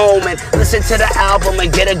stay at home and listen to the album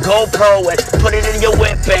and get a GoPro and put it in your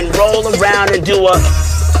whip and roll around and do a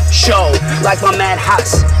show like my man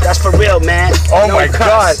Hass. That's for real, man. Oh my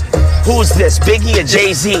God. Who's this, Biggie or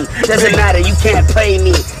Jay-Z? Doesn't matter, you can't play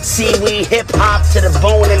me. See, we hip-hop to the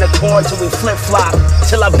bone and the core till we flip-flop,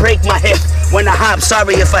 till I break my hip when I hop.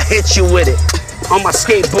 Sorry if I hit you with it on my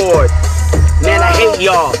skateboard. Man, I hate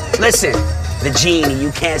y'all. Listen. The genie,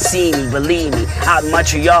 you can't see me, believe me. Out in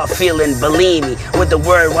Montreal feeling me with the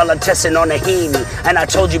word while I'm testing on the Hemi. And I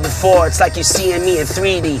told you before, it's like you're seeing me in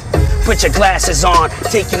 3D. Put your glasses on,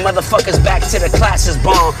 take you motherfuckers back to the classes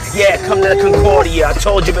bomb. Yeah, come to the Concordia. I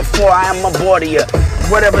told you before, I am aboard of you.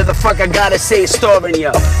 Whatever the fuck I gotta say is storing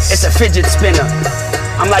you. It's a fidget spinner.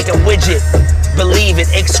 I'm like a widget. Believe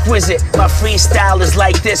it, exquisite. My freestyle is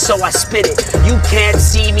like this, so I spit it. You can't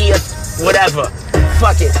see me, whatever.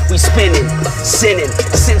 Fuck it, we spinning, sinning,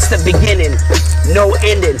 since the beginning, no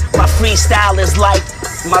ending. My freestyle is like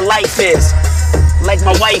my life is, like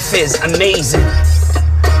my wife is, amazing.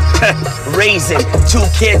 Raising 2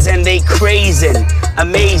 kids and they crazing,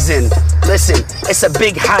 amazing. Listen, it's a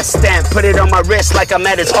big hot stamp, put it on my wrist like I'm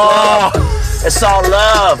at his club. It's all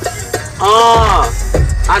love.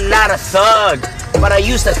 I'm not a thug, but I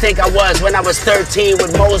used to think I was when I was 13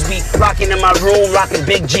 with Mosby rocking in my room, rocking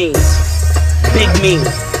big jeans. Big me,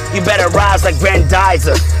 you better rise like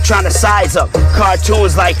Grandizer, trying to size up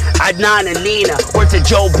cartoons like Adnan and Nina. Word to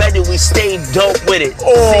Joe Beddy, we stayed dope with it.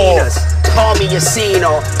 Seen us, call me Yassine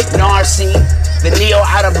or Narcy. The Neo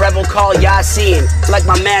out of Rebel called Yassine, like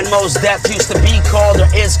my man Mos Def used to be called or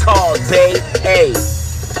is called, babe. Hey.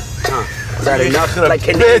 Is that enough? Like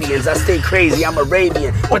Canadians, I stay crazy, I'm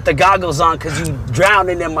Arabian. Put the goggles on cause you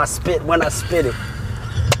drowning in my spit when I spit it.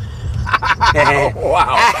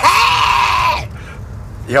 Wow.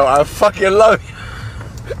 Yo, I fucking love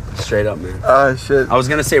you. Straight up, man. Oh shit. I was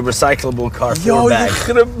gonna say recyclable car Yo, bag,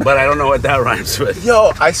 but I don't know what that rhymes with.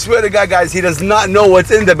 Yo, I swear to God, guys, he does not know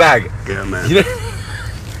what's in the bag. Yeah, man. You know?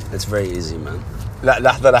 It's very easy, man. لا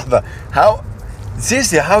لحظة. How?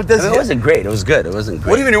 Seriously, how does It wasn't great. It was good. It wasn't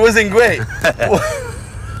great. What do you mean it wasn't great?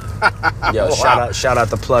 Yo, Wow. shout out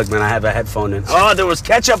the plug, man. I have a headphone in. Oh, there was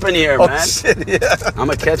ketchup in here, Oh man. shit, yeah.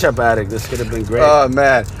 I'm a ketchup addict. This could have been great. Oh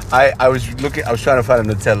man, I was trying to find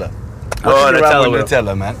a Nutella. Oh, What's around Nutella. with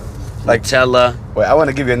Nutella, man. Like, Nutella, wait, I want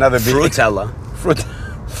to give you another beat. Frutella, Fruit.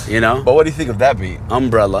 you know? But what do you think of that beat?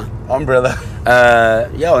 Umbrella. Umbrella.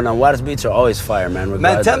 Yo, now Watt's beats are always fire, man.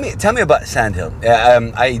 Man, regardless. tell me about Sandhill.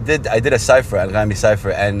 I did a cipher, Al-Ghami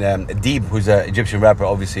cipher, and Deeb, who's an Egyptian rapper,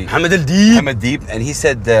 obviously. Hamad al-Deeb. Mohammed Deeb, and he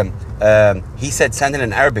said Sandhill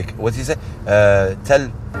in Arabic. What did he say?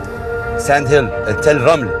 Tell Sandhill, tell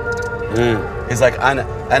Raml. He's like أنا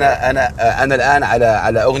الآن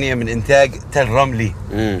على أغنية من إنتاج تل رملي.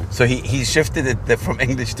 So he shifted it from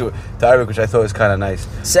English to Arabic, which I thought was kind of nice.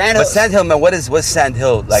 Sandhill, But Sandhill, man, what's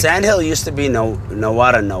Sandhill like? Sandhill used to be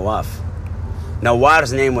Nawar and Nawaf.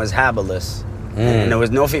 Nawar's name was Habilis, and there was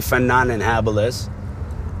Nofi Fanan and Habilis.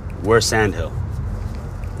 We're Sandhill.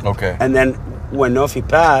 Okay. And then when Nofi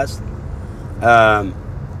passed,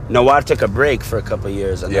 Nawar took a break for a couple of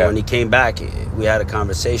years, and then when he came back, we had a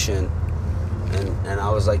conversation, and I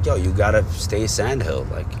was like, yo, you gotta stay Sandhill,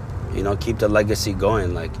 like, you know, keep the legacy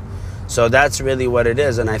going, like. So that's really what it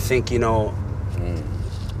is, and I think, you know,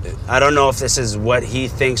 I don't know if this is what he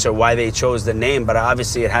thinks or why they chose the name, but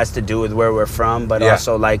obviously it has to do with where we're from, but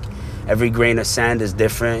also, like, every grain of sand is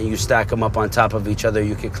different. You stack them up on top of each other,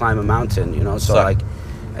 you could climb a mountain, you know, so like,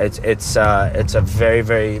 it's a very,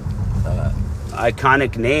 very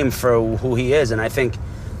iconic name for who he is, and I think,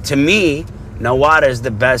 to me, Nawar is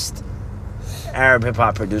the best Arab hip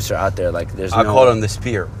hop producer out there. Like, there's I call him the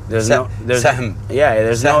spear. There's Sahm.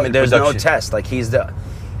 There's no test. Like, he's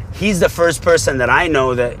the first person that I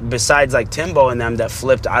know that, besides like Timbo and them, that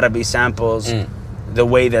flipped Arabi samples the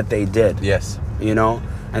way that they did. Yes. You know,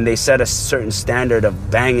 and they set a certain standard of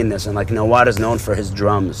bangingness, and like Nawar is known for his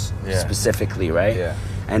drums specifically, right? Yeah.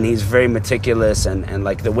 And he's very meticulous, and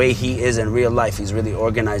like the way he is in real life, he's really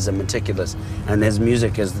organized and meticulous, and his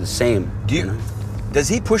music is the same. Does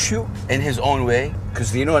he push you in his own way?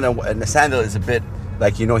 Because, you know, and Sandhill is a bit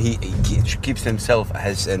like, you know, he keeps himself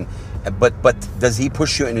as but does he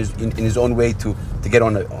push you in his own way to get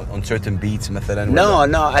on certain beats, مثلا?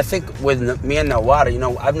 No. I think with me and Nawar, you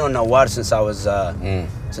know, I've known Nawar since I was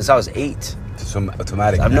 8. So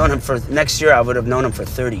automatic. I've known him for, next year I would have known him for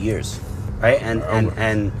 30 years, right?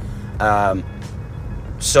 And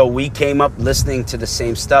so we came up listening to the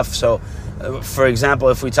same stuff. So, for example,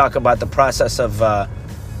 if we talk about the process of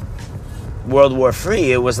World War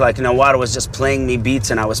III, it was like Nawar was just playing me beats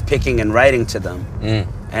and I was picking and writing to them.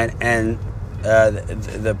 And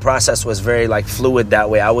the process was very like fluid that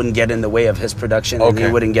way. I wouldn't get in the way of his production, and he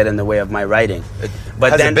wouldn't get in the way of my writing.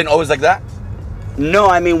 But has it been always like that? No,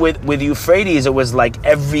 I mean, with Euphrates, it was like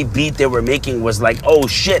every beat they were making was like, oh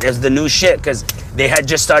shit, it's the new shit, because they had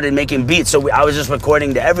just started making beats, so I was just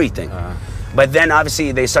recording to everything. But then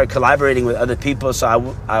obviously they start collaborating with other people,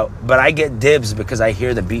 so but I get dibs because I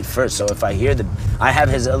hear the beat first. So if I have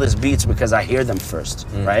his illest beats because I hear them first,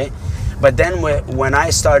 right? But then when I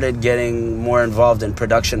started getting more involved in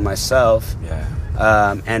production myself,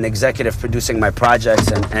 and executive producing my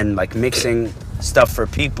projects and like mixing stuff for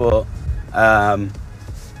people,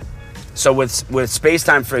 so with Space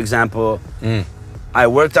Time, for example, I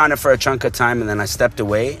worked on it for a chunk of time, and then I stepped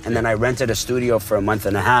away, and then I rented a studio for a month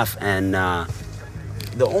and a half, and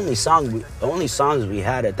the only songs we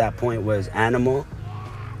had at that point was Animal,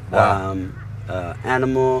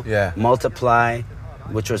 Multiply,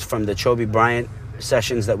 which was from the Chobe Bryant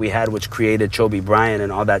sessions that we had, which created Chobe Bryant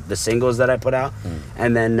and all that, the singles that I put out,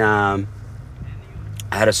 and then I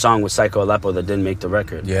had a song with Psycho Aleppo that didn't make the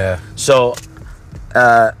record. So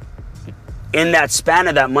in that span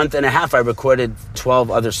of that month and a half, I recorded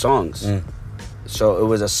 12 other songs. So it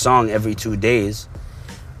was a song every 2 days.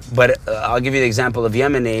 But I'll give you the example of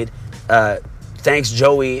Yemenade. Thanks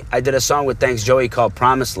Joey, I did a song with Thanks Joey called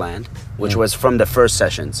Promised Land, which was from the first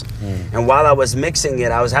sessions. And while I was mixing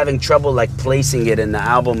it, I was having trouble like placing it in the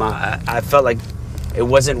album. I felt like it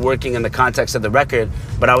wasn't working in the context of the record,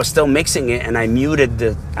 but I was still mixing it, and I muted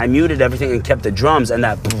everything and kept the drums, and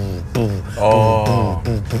that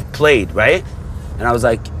played, right? And I was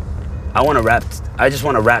like, I just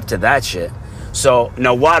want to rap to that shit. So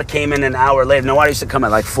Nawar came in an hour later. Nawar used to come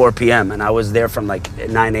at like 4 p.m. and I was there from like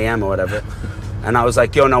 9 a.m. or whatever. And I was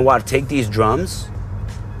like, yo, Nawar, take these drums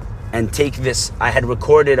and take this. I had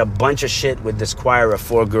recorded a bunch of shit with this choir of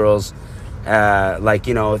 4 girls, like,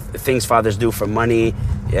 you know, things fathers do for money.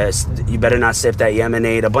 Yes, you better not sip that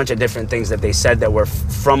Yemenade. A bunch of different things that they said that were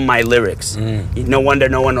from my lyrics. No wonder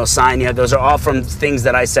no one will sign you. Those are all from things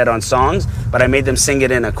that I said on songs, but I made them sing it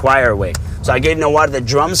in a choir way. So I gave Nawar the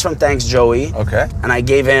drums from Thanks Joey. And I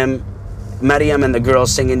gave him Mariam and the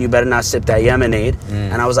girls singing You Better Not Sip That Yemenade.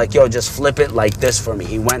 And I was like, yo, just flip it like this for me.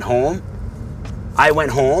 He went home. I went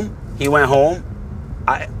home. He went home.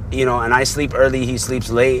 And I sleep early, he sleeps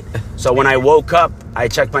late. So when I woke up, I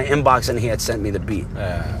checked my inbox and he had sent me the beat.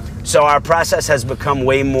 So our process has become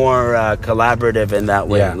way more collaborative in that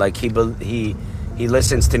way. Like he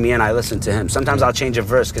listens to me and I listen to him. Sometimes I'll change a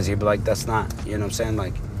verse because he'll be like, that's not, you know what I'm saying?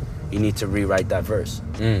 Like, you need to rewrite that verse,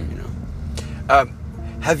 you know?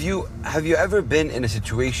 Have you ever been in a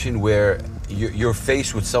situation where you're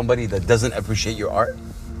faced with somebody that doesn't appreciate your art?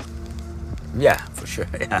 Yeah, for sure,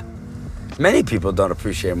 yeah. Many people don't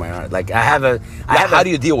appreciate my art. Like how do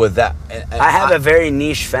you deal with that? I have a very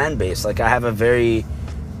niche fan base. Like I have a very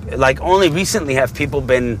like only recently have people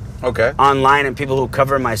been Okay. online, and people who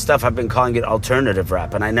cover my stuff have been calling it alternative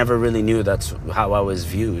rap, and I never really knew that's how I was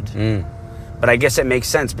viewed. But I guess it makes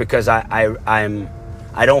sense because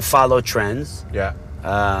I don't follow trends, Yeah.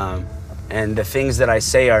 and the things that I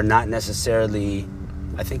say are not necessarily.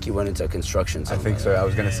 I think you went into construction. I think so. I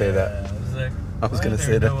was gonna say that. I was gonna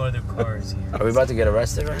say that. No other cars here. Are we about to get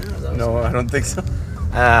arrested right now? Is that No, I don't think so.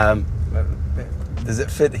 Does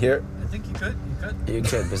it fit here? I think you could. you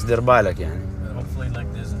could, بس دير بالك يعني. Hopefully,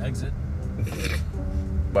 like there's an exit.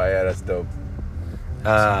 But yeah, that's dope.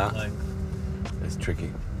 Like, It's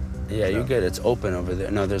tricky. Yeah, you're good. It's open over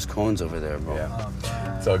there. No, there's cones over there, bro. Yeah.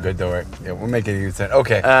 bad. It's all good, don't worry. Yeah, we're making a U-turn.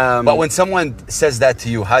 Okay. But when someone says that to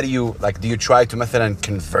you, how do you, like, do you try to and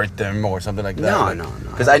convert them or something like that? No.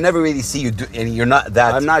 Because I never really see you do, and you're not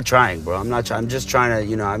that. I'm not trying, bro. I'm not. I'm just trying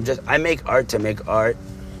to, I make art to make art,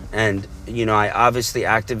 and I obviously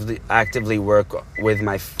actively work with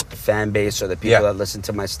my fan base or the people that listen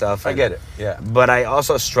to my stuff. I get it. Yeah. But I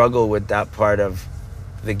also struggle with that part of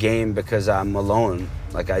the game because I'm alone.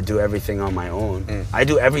 Like I do everything on my own. I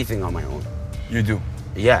do everything on my own. You do.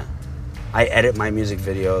 Yeah, I edit my music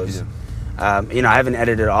videos. I haven't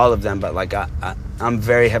edited all of them, but like I'm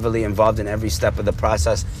very heavily involved in every step of the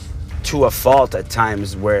process, to a fault at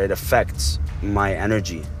times where it affects my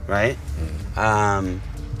energy, right?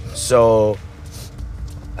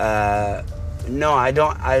 No, I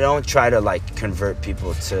don't try to like convert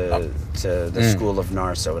people to the school of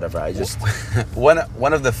Nars or whatever. I just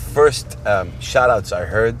one of the first shout outs I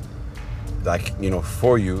heard, like,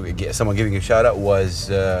 for you, someone giving you a shout out was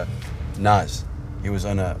Nas. He was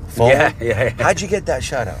on a phone. Yeah. How'd you get that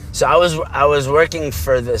shout out? So I was working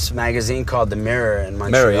for this magazine called The Mirror in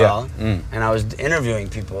Montreal, and I was interviewing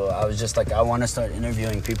people. I was just like, I want to start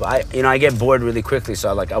interviewing people. I get bored really quickly, so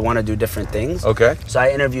I want to do different things. Okay. So I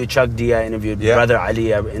interviewed Chuck D, I interviewed Brother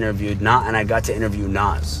Ali, I interviewed Nas, and I got to interview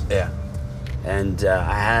Nas. Yeah. And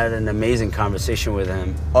I had an amazing conversation with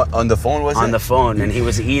him. On the phone, was it? On the phone, and he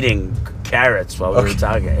was eating carrots while we were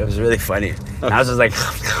talking. It was really funny. Nas was like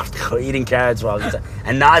eating carrots while we were talking.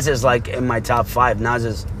 And Nas is like in my top 5. Nas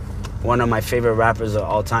is one of my favorite rappers of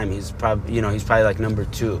all time. He's probably like number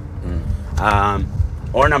 2.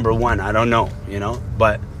 Or number 1, I don't know,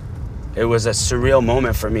 But it was a surreal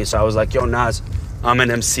moment for me. So I was like, yo, Nas, I'm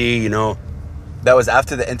an MC, That was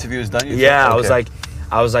after the interview was done? Yeah, okay.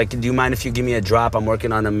 I was like, do you mind if you give me a drop? I'm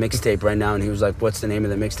working on a mixtape right now. And he was like, what's the name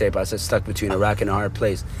of the mixtape? I said, Stuck Between a Rock and a Hard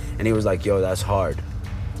Place. And he was like, yo, that's hard.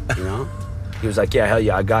 He was like, yeah, hell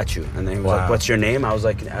yeah, I got you. And then he was like, what's your name? I was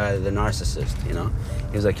like, The Narcissist,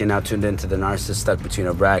 He was like, you're now tuned into The Narcissist, Stuck Between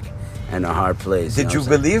a Rock and a Hard Place. Did you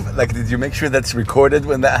believe, did you make sure that's recorded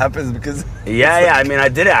when that happens? Because Yeah, I mean, I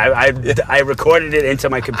did it. I recorded it into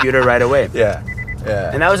my computer right away. Yeah.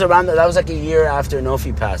 And that was like a year after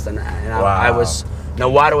Nofi passed. And I was...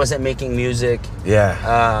 Nawada wasn't making music.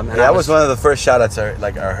 Yeah. And that was one of the first shout-outs I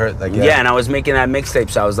heard. Yeah, and I was making that mixtape,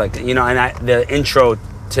 so I was like, the intro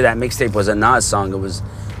to that mixtape was a Nas song. It was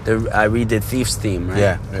I redid Thief's theme,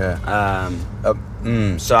 right? Yeah.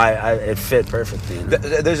 So it fit perfectly.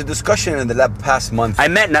 There's a discussion in the past month. I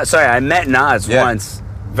met Nas once,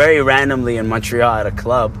 very randomly in Montreal at a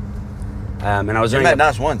club, and I was met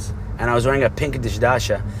Nas once, and I was wearing a pink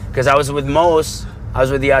dishdasha because I was with Mos. I was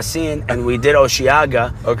with Yasin, and we did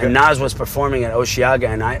Oshiaga, and Nas was performing at Oshiaga,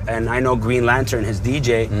 and I know Green Lantern, his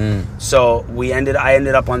DJ, so I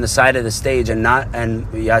ended up on the side of the stage, and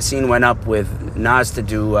Yasin went up with Nas to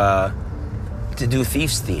do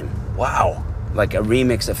Thief's theme. Wow, like a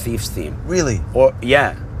remix of Thief's theme. Really?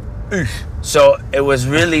 Yeah. So it was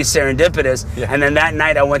really serendipitous, and then that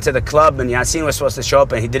night I went to the club, and Yasin was supposed to show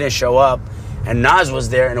up, and he didn't show up. And Nas was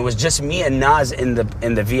there, and it was just me and Nas in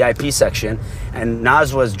the VIP section. And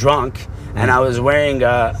Nas was drunk, and I was wearing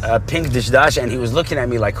a pink dishdasha, and he was looking at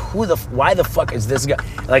me like, why the fuck is this guy?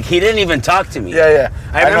 Like, he didn't even talk to me. Yeah.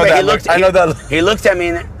 I remember I know that. He looked at me,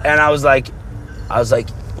 and I was like,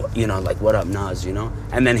 what up, Nas,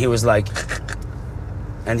 And then he was like,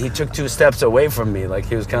 and he took 2 steps away from me. Like,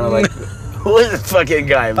 he was kind of like, who is this fucking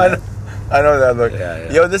guy, man? I know that look.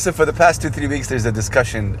 Yeah. Yo, listen, for the past 2-3 weeks, there's a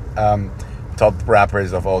discussion. Top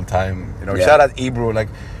rappers of all time, shout out Ebro. Like,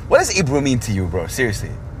 what does Ebro mean to you, bro?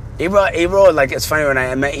 Seriously. Ebro, like, it's funny when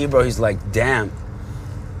I met Ebro, he's like, damn.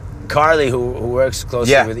 Carly, who works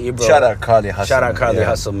closely with Ebro. Shout out Carly Hustle. Shout out Carly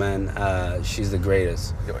Hustle, man. She's the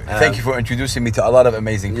greatest. Thank you for introducing me to a lot of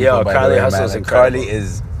amazing people. By Carly the way, Hustle is incredible. Carly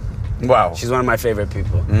is, wow. She's one of my favorite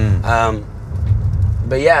people.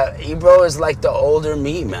 But yeah, Ebro is like the older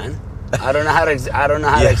me, man. I don't know how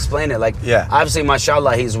to explain it. Like, obviously,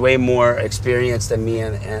 mashallah, he's way more experienced than me,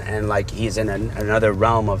 and like he's in another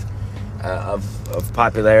realm of of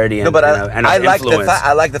popularity and, No, but and of I like the influence. fact.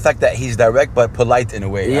 I like the fact that he's direct but polite in a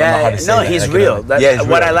way. I don't know how Yeah, to say no, that. he's Like, real. he's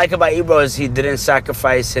What real. I like about Ebro is he didn't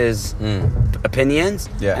sacrifice his opinions.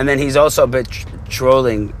 Yeah. And then he's also a bit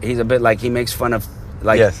trolling. He's a bit like, he makes fun of,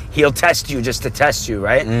 like, Yes. he'll test you just to test you,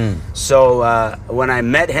 right? So when I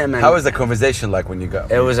met him, and How was the conversation like when you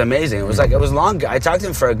got? it was amazing. It was like, it was long. I talked to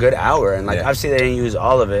him for a good hour, and like, Yeah. obviously they didn't use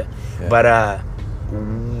all of it, Yeah. but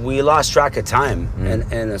we lost track of time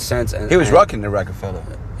in a sense. And, He was and, rocking the Rockefeller.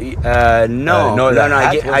 No, no, that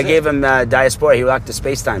hat, was I it? gave him Diaspora. He rocked the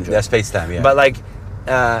Space Time joint. That's Space Time, yeah. But like,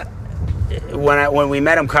 when we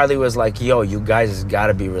met him, Carly was like, "Yo, you guys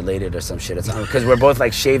gotta be related or some shit." It's because we're both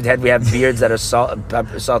like shaved head. We have beards that are salt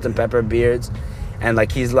and pepper beards, and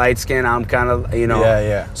like he's light skinned. I'm kind of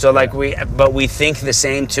Yeah. So like we think the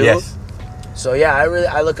same too. Yes. So yeah,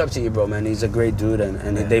 I look up to Ebro, man. He's a great dude,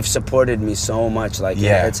 and they've supported me so much. Like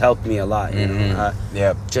Yeah. it's helped me a lot. You know,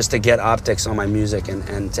 Yeah. just to get optics on my music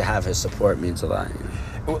and to have his support means a lot. You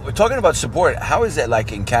know? We're talking about support. How is it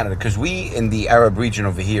like in Canada? Because we in the Arab region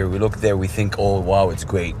over here, we look there, we think, oh wow, it's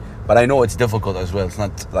great. But I know it's difficult as well. It's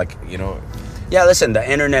not like Yeah, listen, the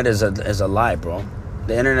internet is a lie, bro.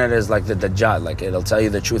 The internet is like the Dajjal. Like it'll tell you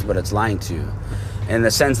the truth, but it's lying to you, in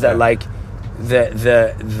the sense that like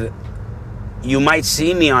the you might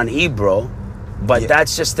see me on Ebro, but Yeah.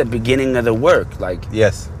 that's just the beginning of the work. Like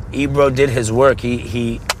Yes. Ebro did his work.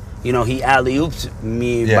 He alley-ooped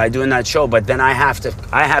me Yeah. by doing that show, but then I have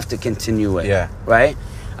to continue it. Yeah. Right.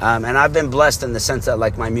 And I've been blessed in the sense that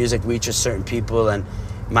like my music reaches certain people, and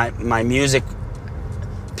my music.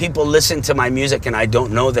 People listen to my music and I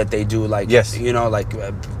don't know that they do. Like, Yes. like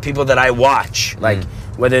people that I watch, like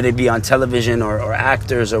whether they be on television or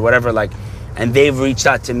actors or whatever, like, and they've reached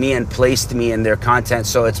out to me and placed me in their content.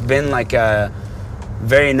 So it's been like a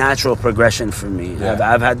very natural progression for me. Yeah.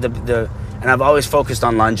 I've had and I've always focused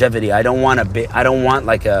on longevity. I don't want I don't want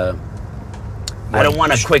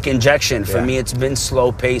a quick injection. For Yeah. me, it's been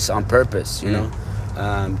slow pace on purpose,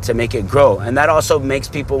 to make it grow. And that also makes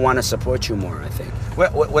people want to support you more, I think.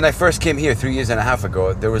 When I first came here 3 years and a half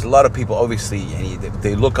ago, there was a lot of people, obviously, and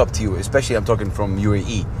they look up to you, especially I'm talking from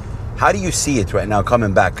UAE. How do you see it right now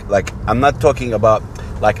coming back? Like, I'm not talking about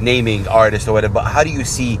like naming artists or whatever, but how do you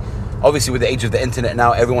see, obviously with the age of the internet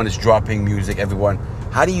now, everyone is dropping music,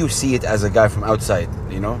 how do you see it as a guy from outside,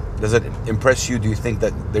 Does it impress you? Do you think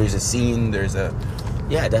that there's a scene,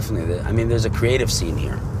 Yeah, definitely. I mean, there's a creative scene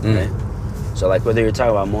here, right? So like whether you're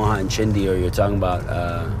talking about Moha and Chindi, or you're talking about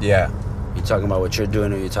you're talking about what you're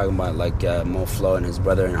doing, or you're talking about like Mo Flow and his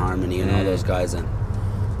brother in Harmony and all those guys, and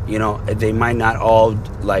they might not all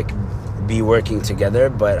like be working together,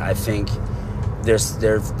 but I think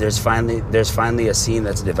there's finally a scene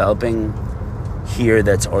that's developing here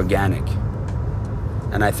that's organic,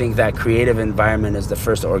 and I think that creative environment is the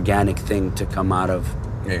first organic thing to come out of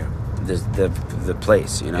the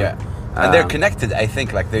place, Yeah. And they're connected, I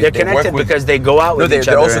think. Like they're connected because they go out with each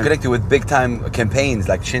other. They're also connected with big time campaigns,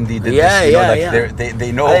 like Chindi did Yeah, this. yeah.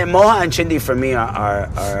 They know. I think Moha and Chindi for me are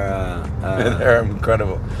they're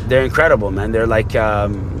incredible. They're incredible, man. They're like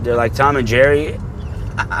Tom and Jerry,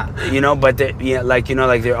 but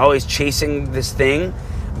they're always chasing this thing,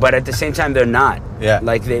 but at the same time they're not. Yeah.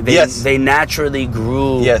 Like Yes. they naturally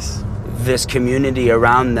grew this community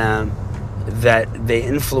around them that they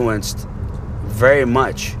influenced very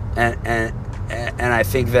much, and I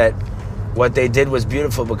think that what they did was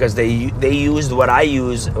beautiful because they used what I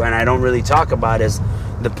use, and I don't really talk about, is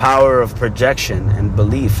the power of projection and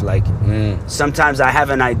belief. Like sometimes I have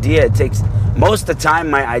an idea, most of the time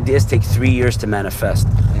my ideas take 3 years to manifest.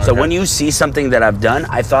 So when you see something that I've done,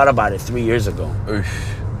 I thought about it 3 years ago. Oof.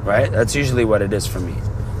 Right? That's usually what it is for me.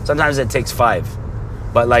 Sometimes it takes 5,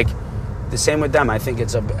 but like the same with them. I think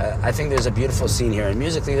I think there's a beautiful scene here, and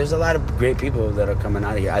musically there's a lot of great people that are coming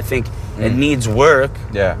out of here. I think it needs work,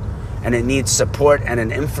 and it needs support and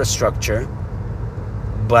an infrastructure,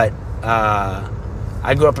 but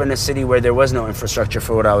I grew up in a city where there was no infrastructure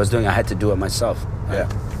for what I was doing. I had to do it myself. Yeah.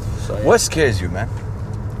 So, yeah. What scares you, man?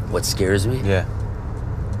 What scares me? Yeah.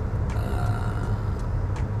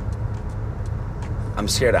 I'm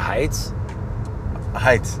scared of heights.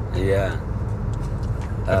 Heights. Yeah.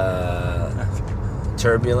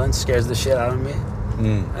 Turbulence scares the shit out of me.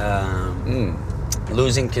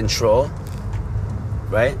 Losing control,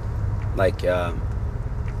 right? Like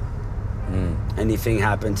anything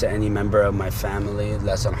happen to any member of my family,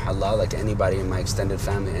 la samhallah, like anybody in my extended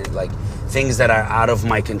family, and like things that are out of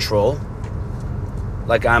my control.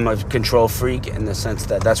 Like I'm a control freak in the sense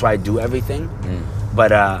that that's why I do everything.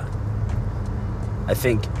 But I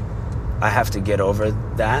think I have to get over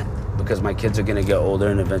that, because my kids are gonna get older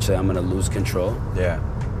and eventually I'm gonna lose control. Yeah.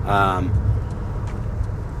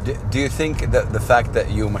 Do you think that the fact that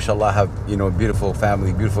you, mashallah, have beautiful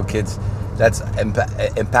family, beautiful kids, that's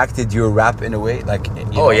impacted your rap in a way? Like,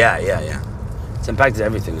 yeah. It's impacted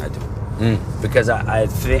everything I do. Because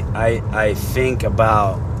I think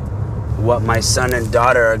about what my son and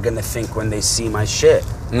daughter are gonna think when they see my shit.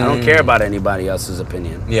 I don't care about anybody else's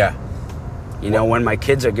opinion. Yeah. When my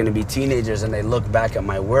kids are gonna be teenagers and they look back at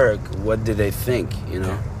my work, what do they think?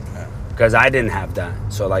 Because I didn't have that.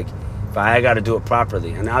 So like, if I got to do it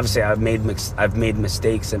properly, and obviously I've made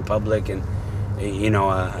mistakes in public, and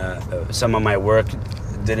some of my work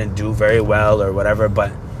didn't do very well or whatever,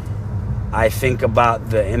 but I think about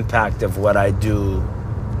the impact of what I do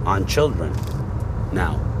on children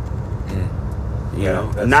now.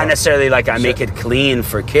 Not necessarily like I make it clean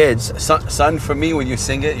for kids. Son, for me, when you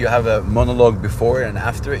sing it, you have a monologue before and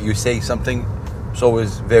after it. You say something, so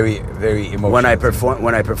it's very, very emotional. When I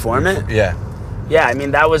perform it, yeah. I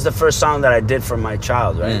mean, that was the first song that I did for my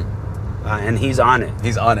child, right? And he's on it.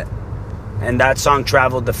 He's on it. And that song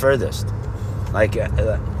traveled the furthest. Like,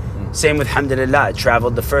 same with Alhamdulillah, it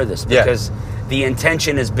traveled the furthest because the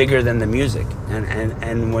intention is bigger than the music.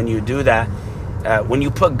 And when you do that, when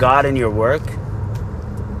you put God in your work,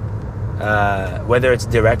 whether it's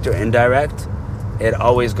direct or indirect, it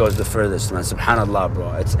always goes the furthest, man. Subhanallah,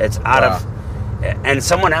 bro. It's out of... And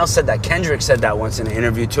someone else said that. Kendrick said that once in an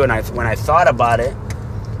interview too. And when I thought about it,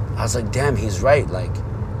 I was like, damn, he's right. Like,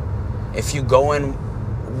 if you go in,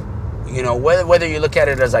 whether you look at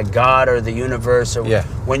it as like God or the universe, or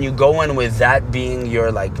when you go in with that being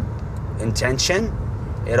your like intention,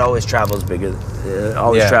 it always travels bigger. It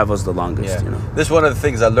always travels the longest. This is one of the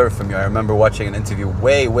things I learned from you. I remember watching an interview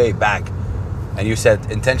way back, and you said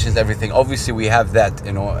intentions, everything. Obviously, we have that,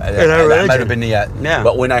 Yeah.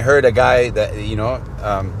 But when I heard a guy that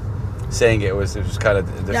saying it was kind of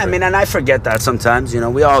different. Yeah, I mean, and I forget that sometimes.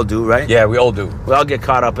 We all do, right? Yeah, we all do. We all get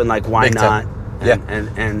caught up in like, why Big not? time.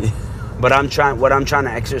 And but what I'm trying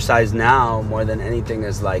to exercise now more than anything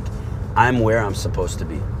is like, I'm where I'm supposed to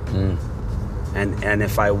be. And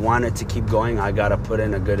if I wanted to keep going, I gotta put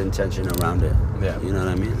in a good intention around it. Yeah. You know what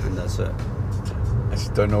I mean? And that's it. I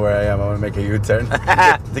just don't know where I am. I want to make a U-turn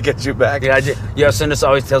to get you back. Sinus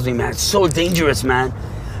always tells me, man, it's so dangerous, man.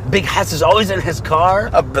 Big Hass is always in his car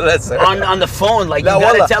on the phone. Like, you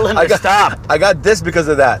gotta tell him to stop. I got this because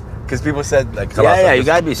of that. Because people said, like, you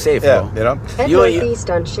gotta be safe, bro. Head northeast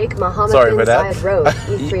on Sheikh Mohammed bin Zayed Road,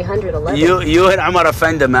 E311. You and Ahmad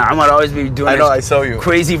offender, man. Ahmad always be doing I saw you.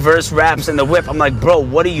 Crazy verse raps in the whip. I'm like, bro,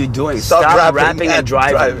 what are you doing? Stop rapping and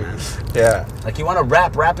driving, man. Yeah. Like, you want to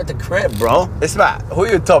rap at the crib, bro. Isma, who are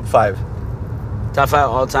your top 5? Top 5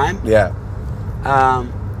 all time? Yeah.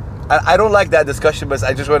 I don't like that discussion, but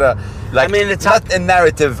I just want to, like, I mean, it's not a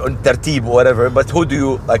narrative on Tartib or whatever, but who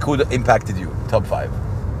impacted you? Top 5.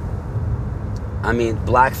 I mean,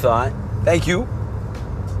 Black Thought. Thank you.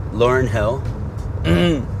 Lauryn Hill.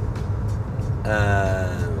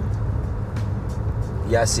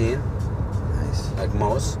 Yasin. Nice. Like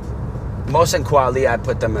Mos and Kweli, I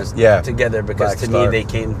put them as together because to me they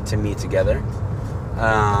came to me together.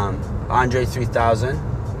 Andre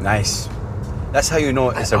 3000. Nice. That's how you know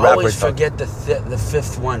it's a rapper. I always forget the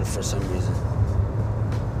fifth one for some reason.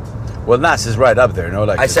 Well, Nas is right up there, no?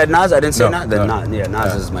 Like I said Nas, I didn't say Nas. Then no.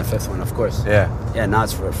 Nas is my 5th one, of course. Yeah,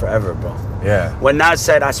 Nas for forever, bro. Yeah. When Nas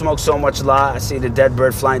said, I smoke so much la, I see the dead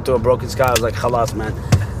bird flying through a broken sky, I was like, khalas, man.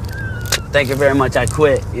 Thank you very much, I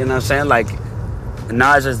quit. You know what I'm saying? Like,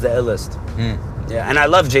 Nas is the illest. Yeah, and I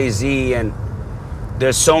love Jay-Z, and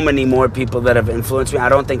there's so many more people that have influenced me. I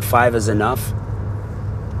don't think 5 is enough.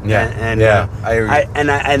 I agree.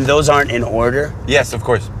 And those aren't in order. Yes, of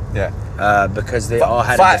course. Yeah. Because they all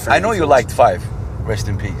had 5. a different I know you liked 5. Rest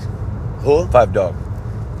in peace. Who? 5 Dog.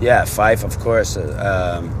 Yeah, 5, of course.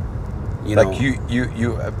 You like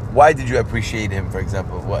you why did you appreciate him, for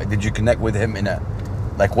example? Why did you connect with him in a,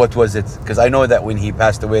 like, what was it? Because I know that when he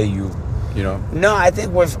passed away, you know. No, I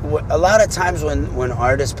think with a lot of times when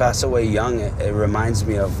artists pass away young, it reminds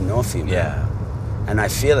me of Nofi, man. Yeah. And I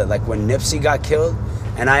feel it. Like when Nipsey got killed,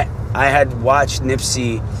 and I had watched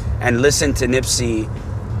Nipsey and listened to Nipsey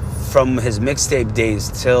from his mixtape days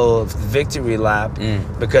till Victory Lap,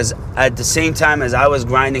 because at the same time as I was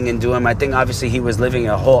grinding and doing my thing, obviously he was living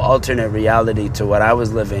a whole alternate reality to what I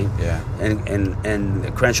was living,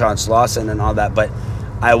 and Crenshaw and Slauson and all that. But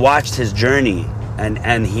I watched his journey,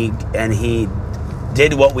 and he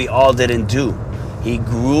did what we all didn't do. He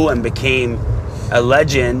grew and became a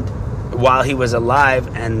legend while he was alive,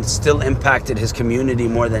 and still impacted his community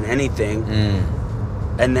more than anything.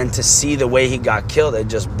 And then to see the way he got killed, it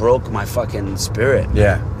just broke my fucking spirit.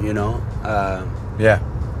 Yeah. You know?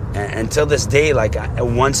 And till this day, like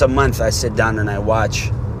once a month, I sit down and I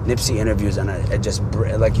watch Nipsey interviews, and I just,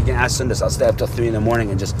 like, you can ask Sundus, I'll stay up till 3 in the morning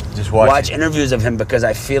and just watch interviews of him, because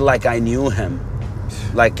I feel like I knew him.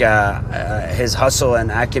 Like his hustle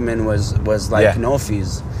and acumen was like no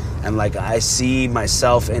fees, and like I see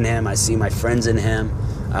myself in him, I see my friends in him,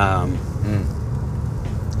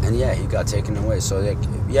 and yeah, he got taken away. So like,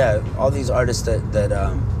 yeah, all these artists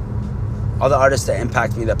all the artists that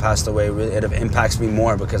impact me that passed away, really, it impacts me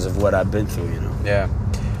more because of what I've been through, you know. Yeah.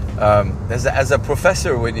 As a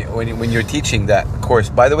professor, when you're teaching that course,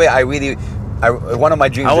 by the way, one of my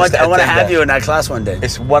dreams. I want to have you in that class one day.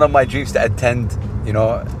 It's one of my dreams to attend. You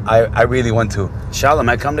know, I really want to. Inshallah,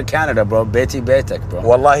 man, come to Canada, bro. Beti Betek, bro.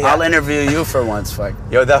 Wallahi, I'll interview you for once, fuck.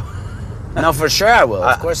 Yo, that. No, for sure I will.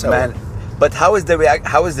 Of course I will. But how is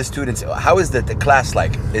the students? How is the class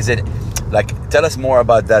like? Is it like? Tell us more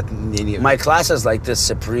about that. My class is like this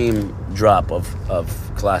supreme drop of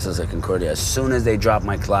classes at Concordia. As soon as they drop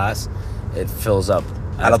my class, it fills up.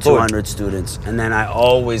 I have 200 students, and then I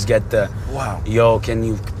always get the yo, can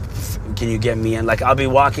you get me in? Like, I'll be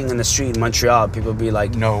walking in the street in Montreal, people be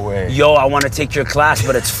like, no way, yo, I want to take your class,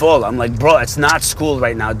 but it's full. I'm like, bro, it's not school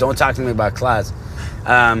right now, don't talk to me about class.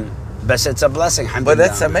 But it's a blessing, alhamdulillah. But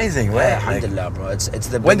that's amazing, right? Yeah, alhamdulillah, bro. It's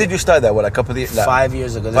the when did you start that? What, a couple of years? 5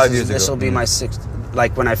 years ago. This will be my 6th.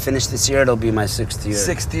 Like, when I finish this year, it'll be my 6th year.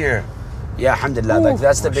 6th year. Yeah, alhamdulillah. Like,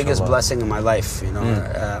 that's the biggest blessing in my life, you know.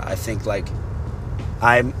 I think, like,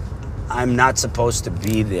 I'm not supposed to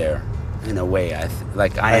be there in a way. I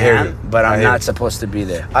am, but I'm not supposed to be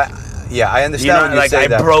there. I understand. You know, when you like, say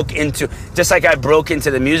that. I broke into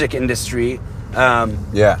the music industry.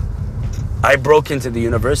 I broke into the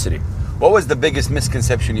university. What was the biggest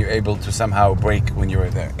misconception you're able to somehow break when you were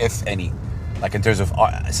there, if any? Like, in terms of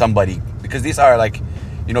somebody, because these are, like,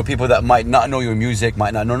 you know, people that might not know your music,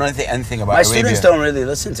 might not know anything about Arabia. My students don't really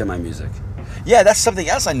listen to my music. Yeah, that's something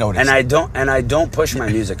else I noticed. And I don't push my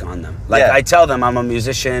music on them. Like, I tell them I'm a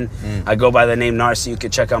musician. I go by the name Narsi. You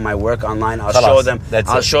can check out my work online.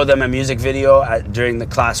 I'll show them a music video during the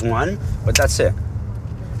class 1, but that's it.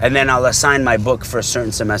 And then I'll assign my book for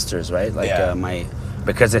certain semesters, right? Like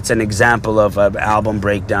because it's an example of an album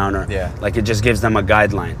breakdown, or like, it just gives them a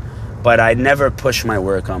guideline. But I never push my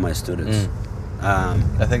work on my students.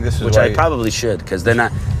 I think this is which I probably should, because then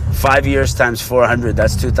 5 years times 400,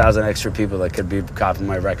 that's 2,000 extra people that could be copying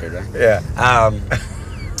my record, right? Yeah.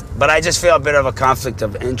 But I just feel a bit of a conflict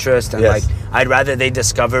of interest, and like, I'd rather they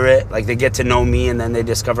discover it, like, they get to know me and then they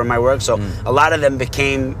discover my work. So a lot of them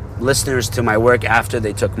became listeners to my work after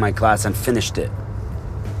they took my class and finished it.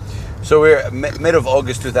 So we're mid of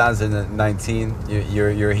August 2019.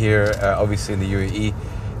 You're here, obviously in the UAE,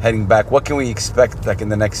 heading back. What can we expect, like, in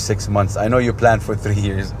the next 6 months? I know you planned for 3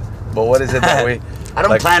 years, but what is it that we? I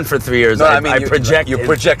don't plan for 3 years. No, I mean, I project. You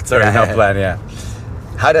project, sorry, not plan. Yeah.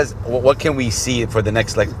 What can we see for the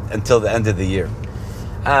next, like, until the end of the year?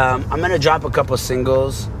 I'm gonna drop a couple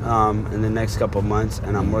singles in the next couple months,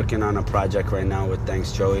 and I'm working on a project right now with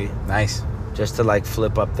Thanks Joey. Nice. Just to, like,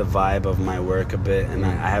 flip up the vibe of my work a bit, and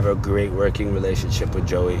I have a great working relationship with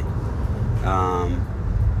Joey.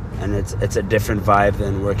 And it's a different vibe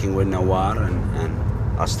than working with Nawar,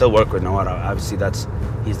 and I'll still work with Nawar. Obviously,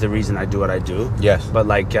 he's the reason I do what I do. Yes. But,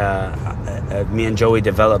 like, me and Joey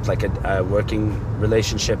developed, like, a working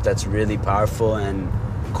relationship that's really powerful and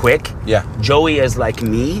quick. Yeah. Joey is like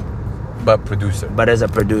me, but producer. But as a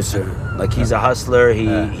producer, like, he's a hustler.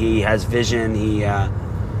 He has vision.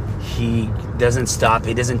 He doesn't stop.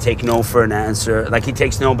 He doesn't take no for an answer. Like, he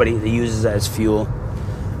takes no, but he uses it as fuel.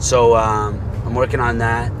 So I'm working on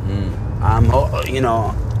that. I'm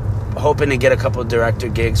hoping to get a couple director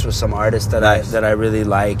gigs with some artists that I really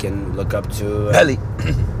like and look up to. Belly.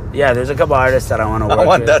 Yeah, there's a couple artists that I want to work with. I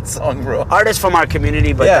want that song, bro. Artists from our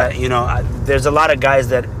community, but there's a lot of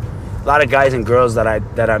guys and girls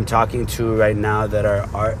that I'm talking to right now that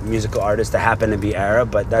are musical artists that happen to be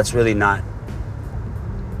Arab, but that's really not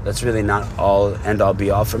all end all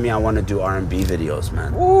be all for me. I want to do R&B videos,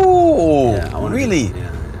 man. Ooh, yeah, really?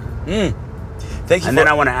 Thank you. And then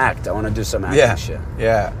I want to act. I want to do some acting shit.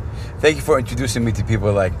 Yeah. Thank you for introducing me to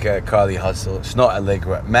people like Carly Hustle, Snow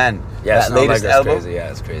Allegra. Man, that Snow latest album. Crazy. Yeah,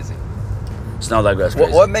 it's crazy. Snow Allegra's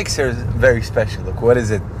crazy. What makes her very special? Look, what is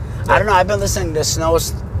it? I don't know. I've been listening to Snow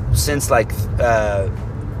since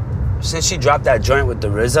since she dropped that joint with the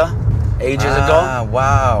RZA ages ago.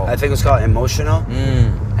 Wow. I think it was called Emotional.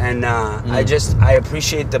 And I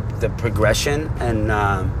appreciate the progression, and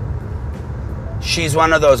she's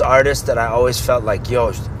one of those artists that I always felt like,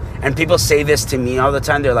 yo, and people say this to me all the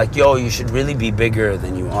time. They're like, yo, you should really be bigger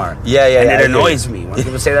than you are. Yeah. And it annoys me when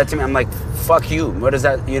people say that to me. I'm like, fuck you. What is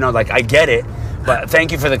that? You know, like, I get it, But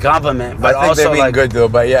thank you for the compliment. But I think also they mean like good though.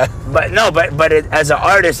 But yeah. But no, but as an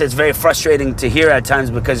artist, it's very frustrating to hear at times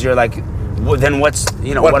because you're like, well, then what's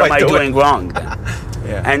what am I doing wrong? Then?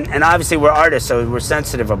 Yeah. And obviously we're artists, so we're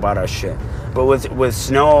sensitive about our shit. But with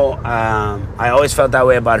Snow, I always felt that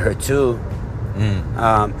way about her too.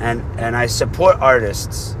 And I support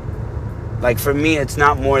artists. Like for me, it's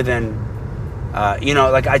not more than.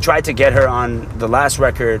 Like I tried to get her on the last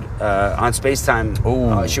record on Spacetime.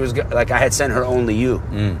 She was like I had sent her Only You,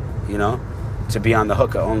 to be on the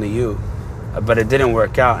hook of Only You, but it didn't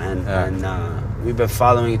work out, and we've been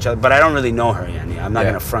following each other. But I don't really know her, Yanni. I'm not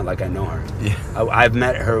gonna front like I know her. Yeah. I've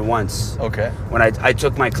met her once. Okay. When I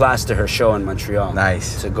took my class to her show in Montreal.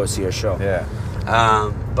 Nice. To go see her show. Yeah.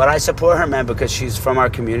 But I support her, man, because she's from our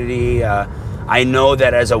community. I know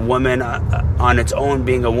that as a woman, on its own,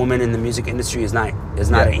 being a woman in the music industry is not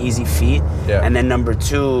an easy feat. Yeah. And then number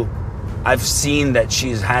two, I've seen that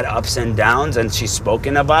she's had ups and downs, and she's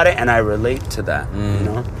spoken about it, and I relate to that.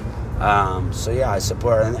 So yeah, I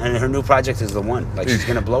support her, and her new project is the one. Like she's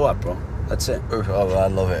gonna blow up, bro. That's it. Oh, I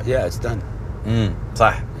love it. Yeah, it's done.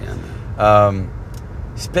 صح. Yeah.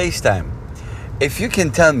 Spacetime. If you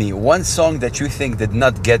can tell me one song that you think did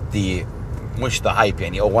not get the مش the hype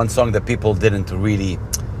يعني, or one song that people didn't really,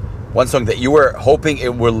 one song that you were hoping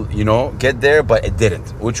it will, get there, but it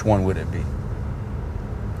didn't. Which one would it be?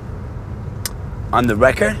 On the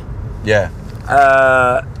record? Yeah.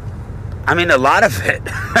 I mean, a lot of it.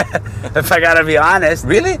 If I gotta be honest.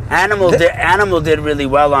 Really? Animal did really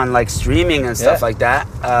well on like streaming and stuff like that.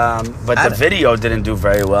 But the video didn't do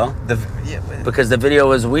very well. Because the video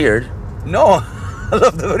was weird. No. I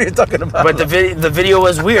love the video you're talking about. But the video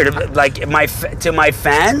was weird. Like to my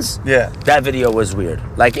fans, that video was weird.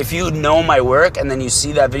 Like if you know my work and then you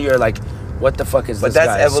see that video, you're like, what the fuck is this guy?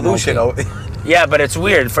 But that's evolution. Yeah, but it's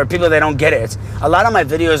weird for people that don't get it. A lot of my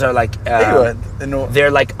videos are like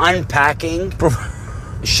they're like unpacking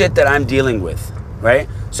shit that I'm dealing with, right?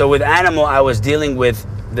 So with Animal, I was dealing with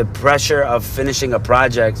the pressure of finishing a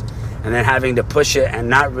project and then having to push it, and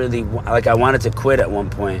not really like I wanted to quit at one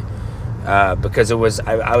point. Because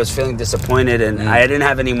I was feeling disappointed, and I didn't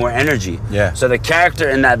have any more energy. Yeah. So the character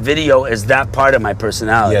in that video is that part of my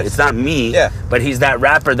personality. Yes. It's not me, but he's that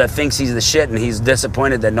rapper that thinks he's the shit, and he's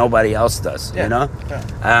disappointed that nobody else does. Yeah. You know.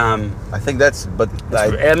 Yeah. I think that's. But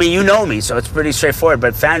I mean, you know me, so it's pretty straightforward.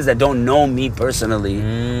 But fans that don't know me personally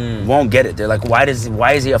won't get it. They're like, why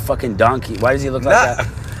is he a fucking donkey? Why does he look like that?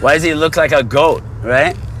 Why does he look like a goat?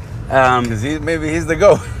 Right? Because maybe he's the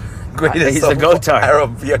goat. He's a goatar.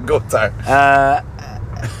 Arab, goatar.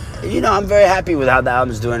 I'm very happy with how the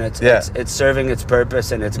album's doing. It's serving its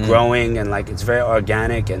purpose, and it's growing, and like it's very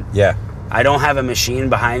organic, and I don't have a machine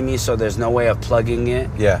behind me, so there's no way of plugging it.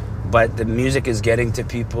 Yeah. But the music is getting to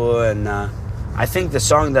people, and I think the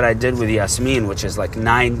song that I did with Yasmin, which is like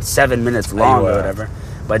 7 minutes long or whatever,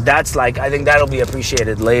 but that's like, I think that'll be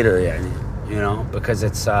appreciated later, because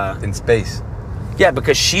it's in space. Yeah,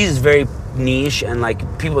 because she's very niche, and like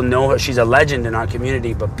people know her. She's a legend in our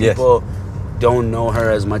community, but people don't know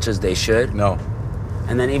her as much as they should. No.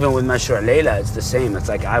 And then even with Mashroor Leila, it's the same. It's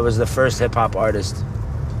like I was the first hip-hop artist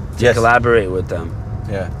to collaborate with them.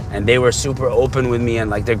 Yeah. And they were super open with me,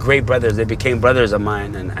 and like they're great brothers. They became brothers of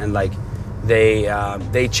mine, and like they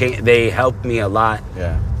helped me a lot.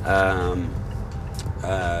 Yeah.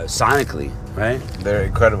 Sonically, right? They're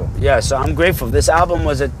incredible. Yeah, so I'm grateful. This album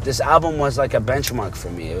was like a benchmark for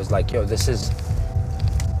me. It was like, yo, this is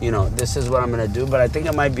what I'm gonna do. But I think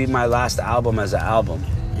it might be my last album as an album.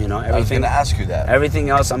 I was gonna ask you that. Everything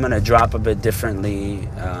else I'm gonna drop a bit differently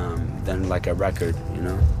than like a record.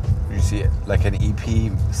 You see it like an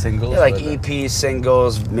EP singles? Yeah, like EP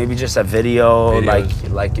singles, maybe just a video,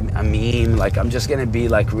 like a meme. Like I'm just gonna be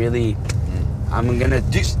like really. I'm gonna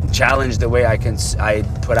challenge the way I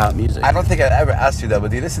put out music. I don't think I'd ever asked you that, but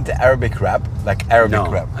do you listen to Arabic rap? Like Arabic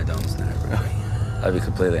rap? No, I don't listen to Arabic rap. I'll be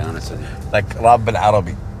completely honest with you. Like Rap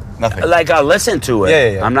al-Arabi? Nothing? Like I'll listen to it.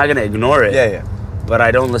 Yeah. I'm not gonna ignore it. Yeah. But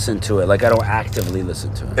I don't listen to it. Like I don't actively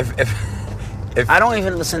listen to it. If I don't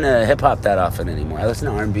even listen to hip hop that often anymore. I listen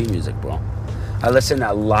to R&B music, bro. I listen to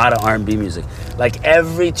a lot of R&B music. Like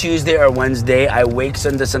every Tuesday or Wednesday, I wake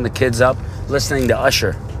Sundus and the kids up listening to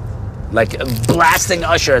Usher. Like blasting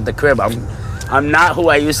Usher at the crib. I'm not who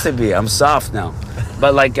I used to be. I'm soft now.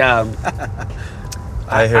 But like I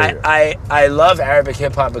hear you. I love Arabic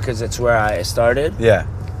hip hop because it's where I started. Yeah.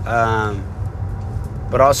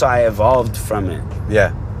 But also I evolved from it.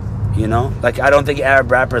 Yeah. Like I don't think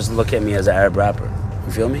Arab rappers look at me as an Arab rapper.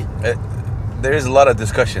 You feel me? There is a lot of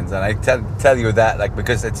discussions, and I tell you that like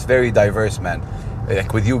because it's very diverse, man.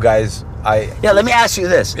 Like with you guys, Yeah, let me ask you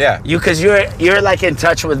this. Yeah. Because you're like in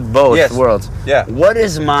touch with both Yes. worlds. Yeah. What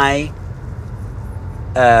is my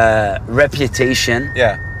reputation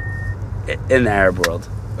Yeah. in the Arab world?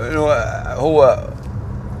 إنه هو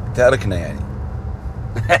تاركنا يعني.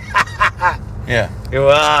 Yeah.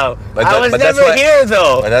 Wow. But I that- was but that's never why- here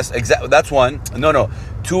though. But that's one. No.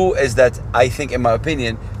 Two is that I think, in my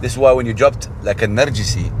opinion, this is why when you dropped like a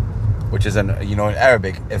Narjisi, which is in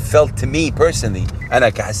Arabic, it felt to me personally,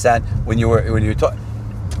 أنا كحسان, when you were talking,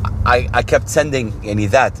 I kept sending any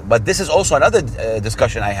that. But this is also another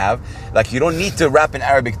discussion I have. Like, you don't need to rap in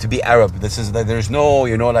Arabic to be Arab. There's no,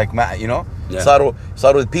 Yeah.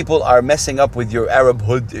 Saru, people are messing up with your Arab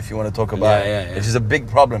hood, if you want to talk about it. Which is a big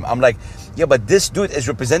problem. I'm like, yeah, but this dude is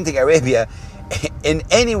representing Arabia in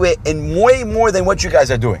any way, in way more than what you guys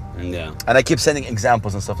are doing. Yeah. And I keep sending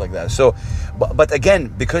examples and stuff like that. So, but again,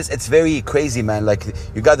 because it's very crazy, man. Like,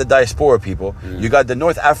 you got the diaspora people, you got the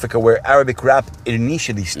North Africa where Arabic rap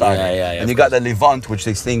initially started, Yeah, and you got the Levant, which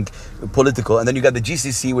they think political, and then you got the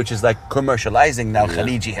GCC, which is like commercializing now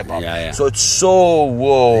Khaliji hip hop. Yeah. So it's so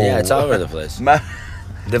whoa. Yeah, it's all over the place. Man.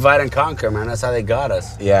 Divide and conquer, man. That's how they got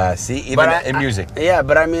us. Yeah. See, even in music. Yeah,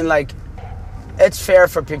 but I mean, like, it's fair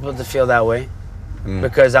for people to feel that way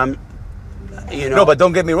because I'm, No, but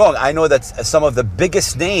don't get me wrong. I know that some of the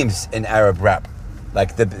biggest names in Arab rap,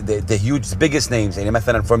 like the huge biggest names. And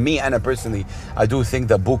مثلا for me, Anna personally, I do think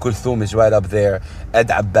that Bu Kulthum is right up there.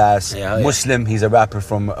 Ed Abbas, Muslim, he's a rapper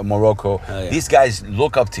from Morocco. These guys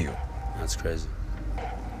look up to you. That's crazy.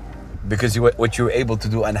 Because what you're able to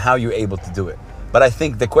do and how you're able to do it. But I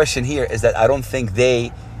think the question here is that I don't think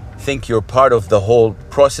they think you're part of the whole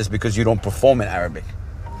process because you don't perform in Arabic.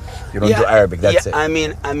 You don't do Arabic, that's it. I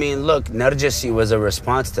mean, look, Narjisi was a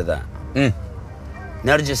response to that.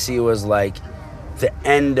 Narjisi was like the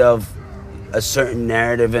end of a certain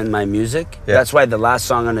narrative in my music. Yeah. That's why the last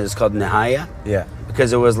song on it is called Nihaya. Yeah.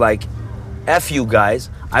 Because it was like, F you guys.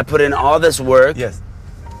 I put in all this work Yes.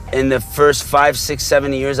 in the first 5, 6,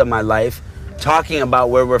 7 years of my life, talking about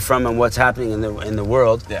where we're from and what's happening in the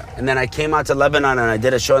world. Yeah. And then I came out to Lebanon and I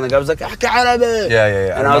did a show and the guy was like,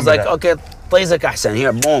 Yeah. And I was like, that. okay, play Ahsan,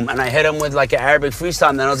 here, boom. And I hit him with like an Arabic freestyle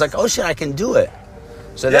and then I was like, oh shit, I can do it.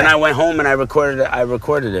 So then I went home and I recorded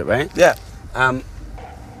it, right? Yeah.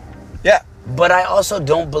 Yeah. But I also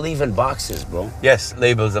don't believe in boxes, bro. Yes,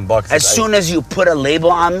 labels and boxes. As soon as you put a label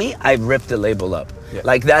on me, I rip the label up. Yeah.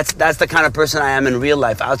 Like that's the kind of person I am in real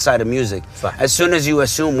life outside of music. Fine. As soon as you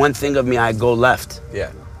assume one thing of me, I go left.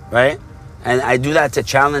 Yeah. Right? And I do that to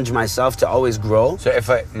challenge myself to always grow. So if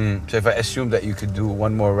I assume that you could do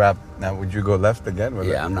one more rap, now would you go left again?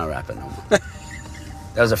 Yeah, I'm not rapping no more.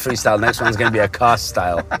 That was a freestyle. Next one's gonna be a cost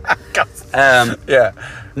style. Yeah.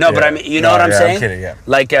 No, but I mean, you know what I'm saying? I'm kidding, yeah.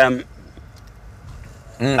 Like, I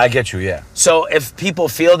get you, yeah. so if people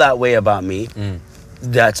feel that way about me,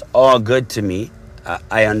 that's all good to me.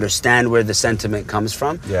 I understand where the sentiment comes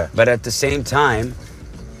from. Yeah. But at the same time,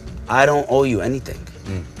 I don't owe you anything.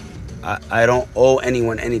 I don't owe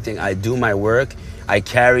anyone anything. I do my work. I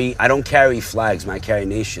don't carry flags, I carry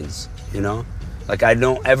nations, you know? Like, I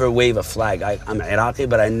don't ever wave a flag. I'm Iraqi,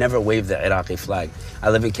 but I never wave the Iraqi flag. I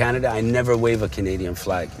live in Canada, I never wave a Canadian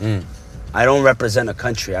flag. I don't represent a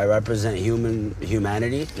country, I represent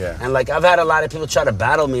humanity. Yeah. And like, I've had a lot of people try to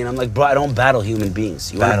battle me, and I'm like, bro, I don't battle human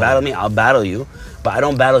beings. You want to battle me? I'll battle you. But I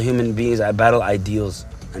don't battle human beings, I battle ideals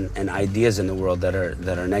and ideas in the world that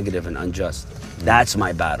are negative and unjust. That's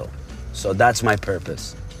my battle. So that's my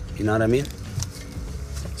purpose. You know what I mean?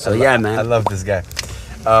 So yeah, man. I love this guy.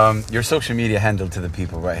 Your social media handle to the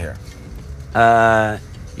people right here.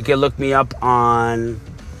 You can look me up on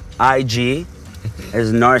IG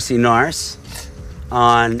as Narcy Nars.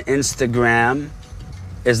 On Instagram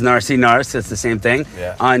is Narcy Nars. It's the same thing.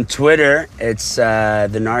 Yeah. On Twitter, it's The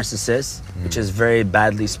Narcissist, which is very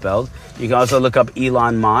badly spelled. You can also look up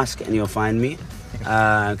Elon Musk and you'll find me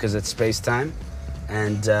because it's space time.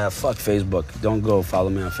 And fuck Facebook. Don't go follow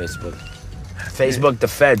me on Facebook. Facebook, the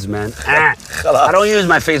feds, man. I don't use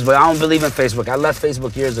my Facebook. I don't believe in Facebook. I left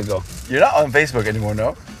Facebook years ago. You're not on Facebook anymore,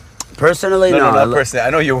 no? Personally, no. Not personally. I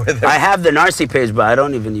know you were there. I have the Narcy page, but I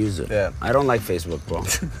don't even use it. Yeah. I don't like Facebook, bro.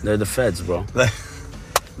 They're the feds, bro.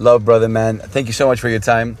 Love, brother, man. Thank you so much for your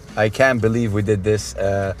time. I can't believe we did this.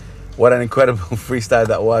 What an incredible freestyle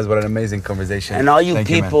that was. What an amazing conversation. And all you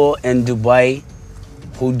people in Dubai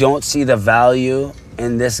who don't see the value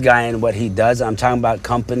in this guy and what he does, I'm talking about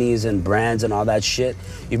companies and brands and all that shit,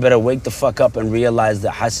 you better wake the fuck up and realize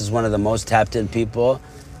that Hass is one of the most tapped in people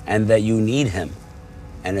and that you need him.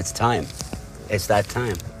 And it's time. It's that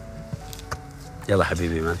time. Yalla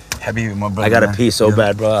habibi, man. Habibi, my brother. I gotta pee so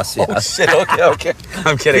bad, bro. I'll see you. Oh shit, okay.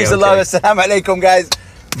 I'm kidding. Peace I'm and love. kidding. Assalamu alaikum, guys.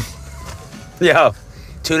 Yo,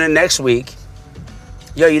 tune in next week.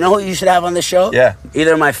 Yo, you know who you should have on the show? Yeah.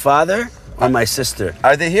 Either my father or my sister.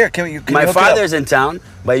 Are they here? Can you My hook it up? father's in town,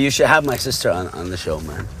 but you should have my sister on the show,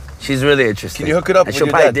 man. She's really interesting. Can you hook it up and with she'll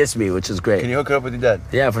your probably dad? diss me, which is great. Can you hook it up with your dad?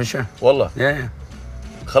 Yeah, for sure. Wallah. Yeah.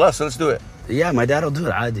 خلاص, let's do it. Yeah, my dad will do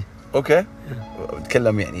it, عادي. Okay.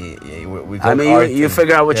 تكلم يعني we I mean, art you and-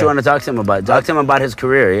 figure out what you yeah. want to talk to him about. Talk to him about his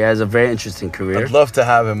career. He has a very interesting career. I'd love to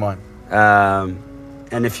have him on.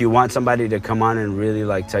 And if you want somebody to come on and really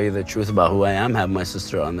like tell you the truth about who I am, have my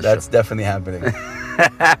sister on the That's show. definitely happening.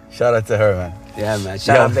 Shout out to her, man. Yeah, man.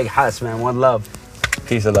 Shout out Big Hass, man. One love.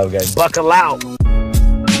 Peace of love, guys. Buckle out.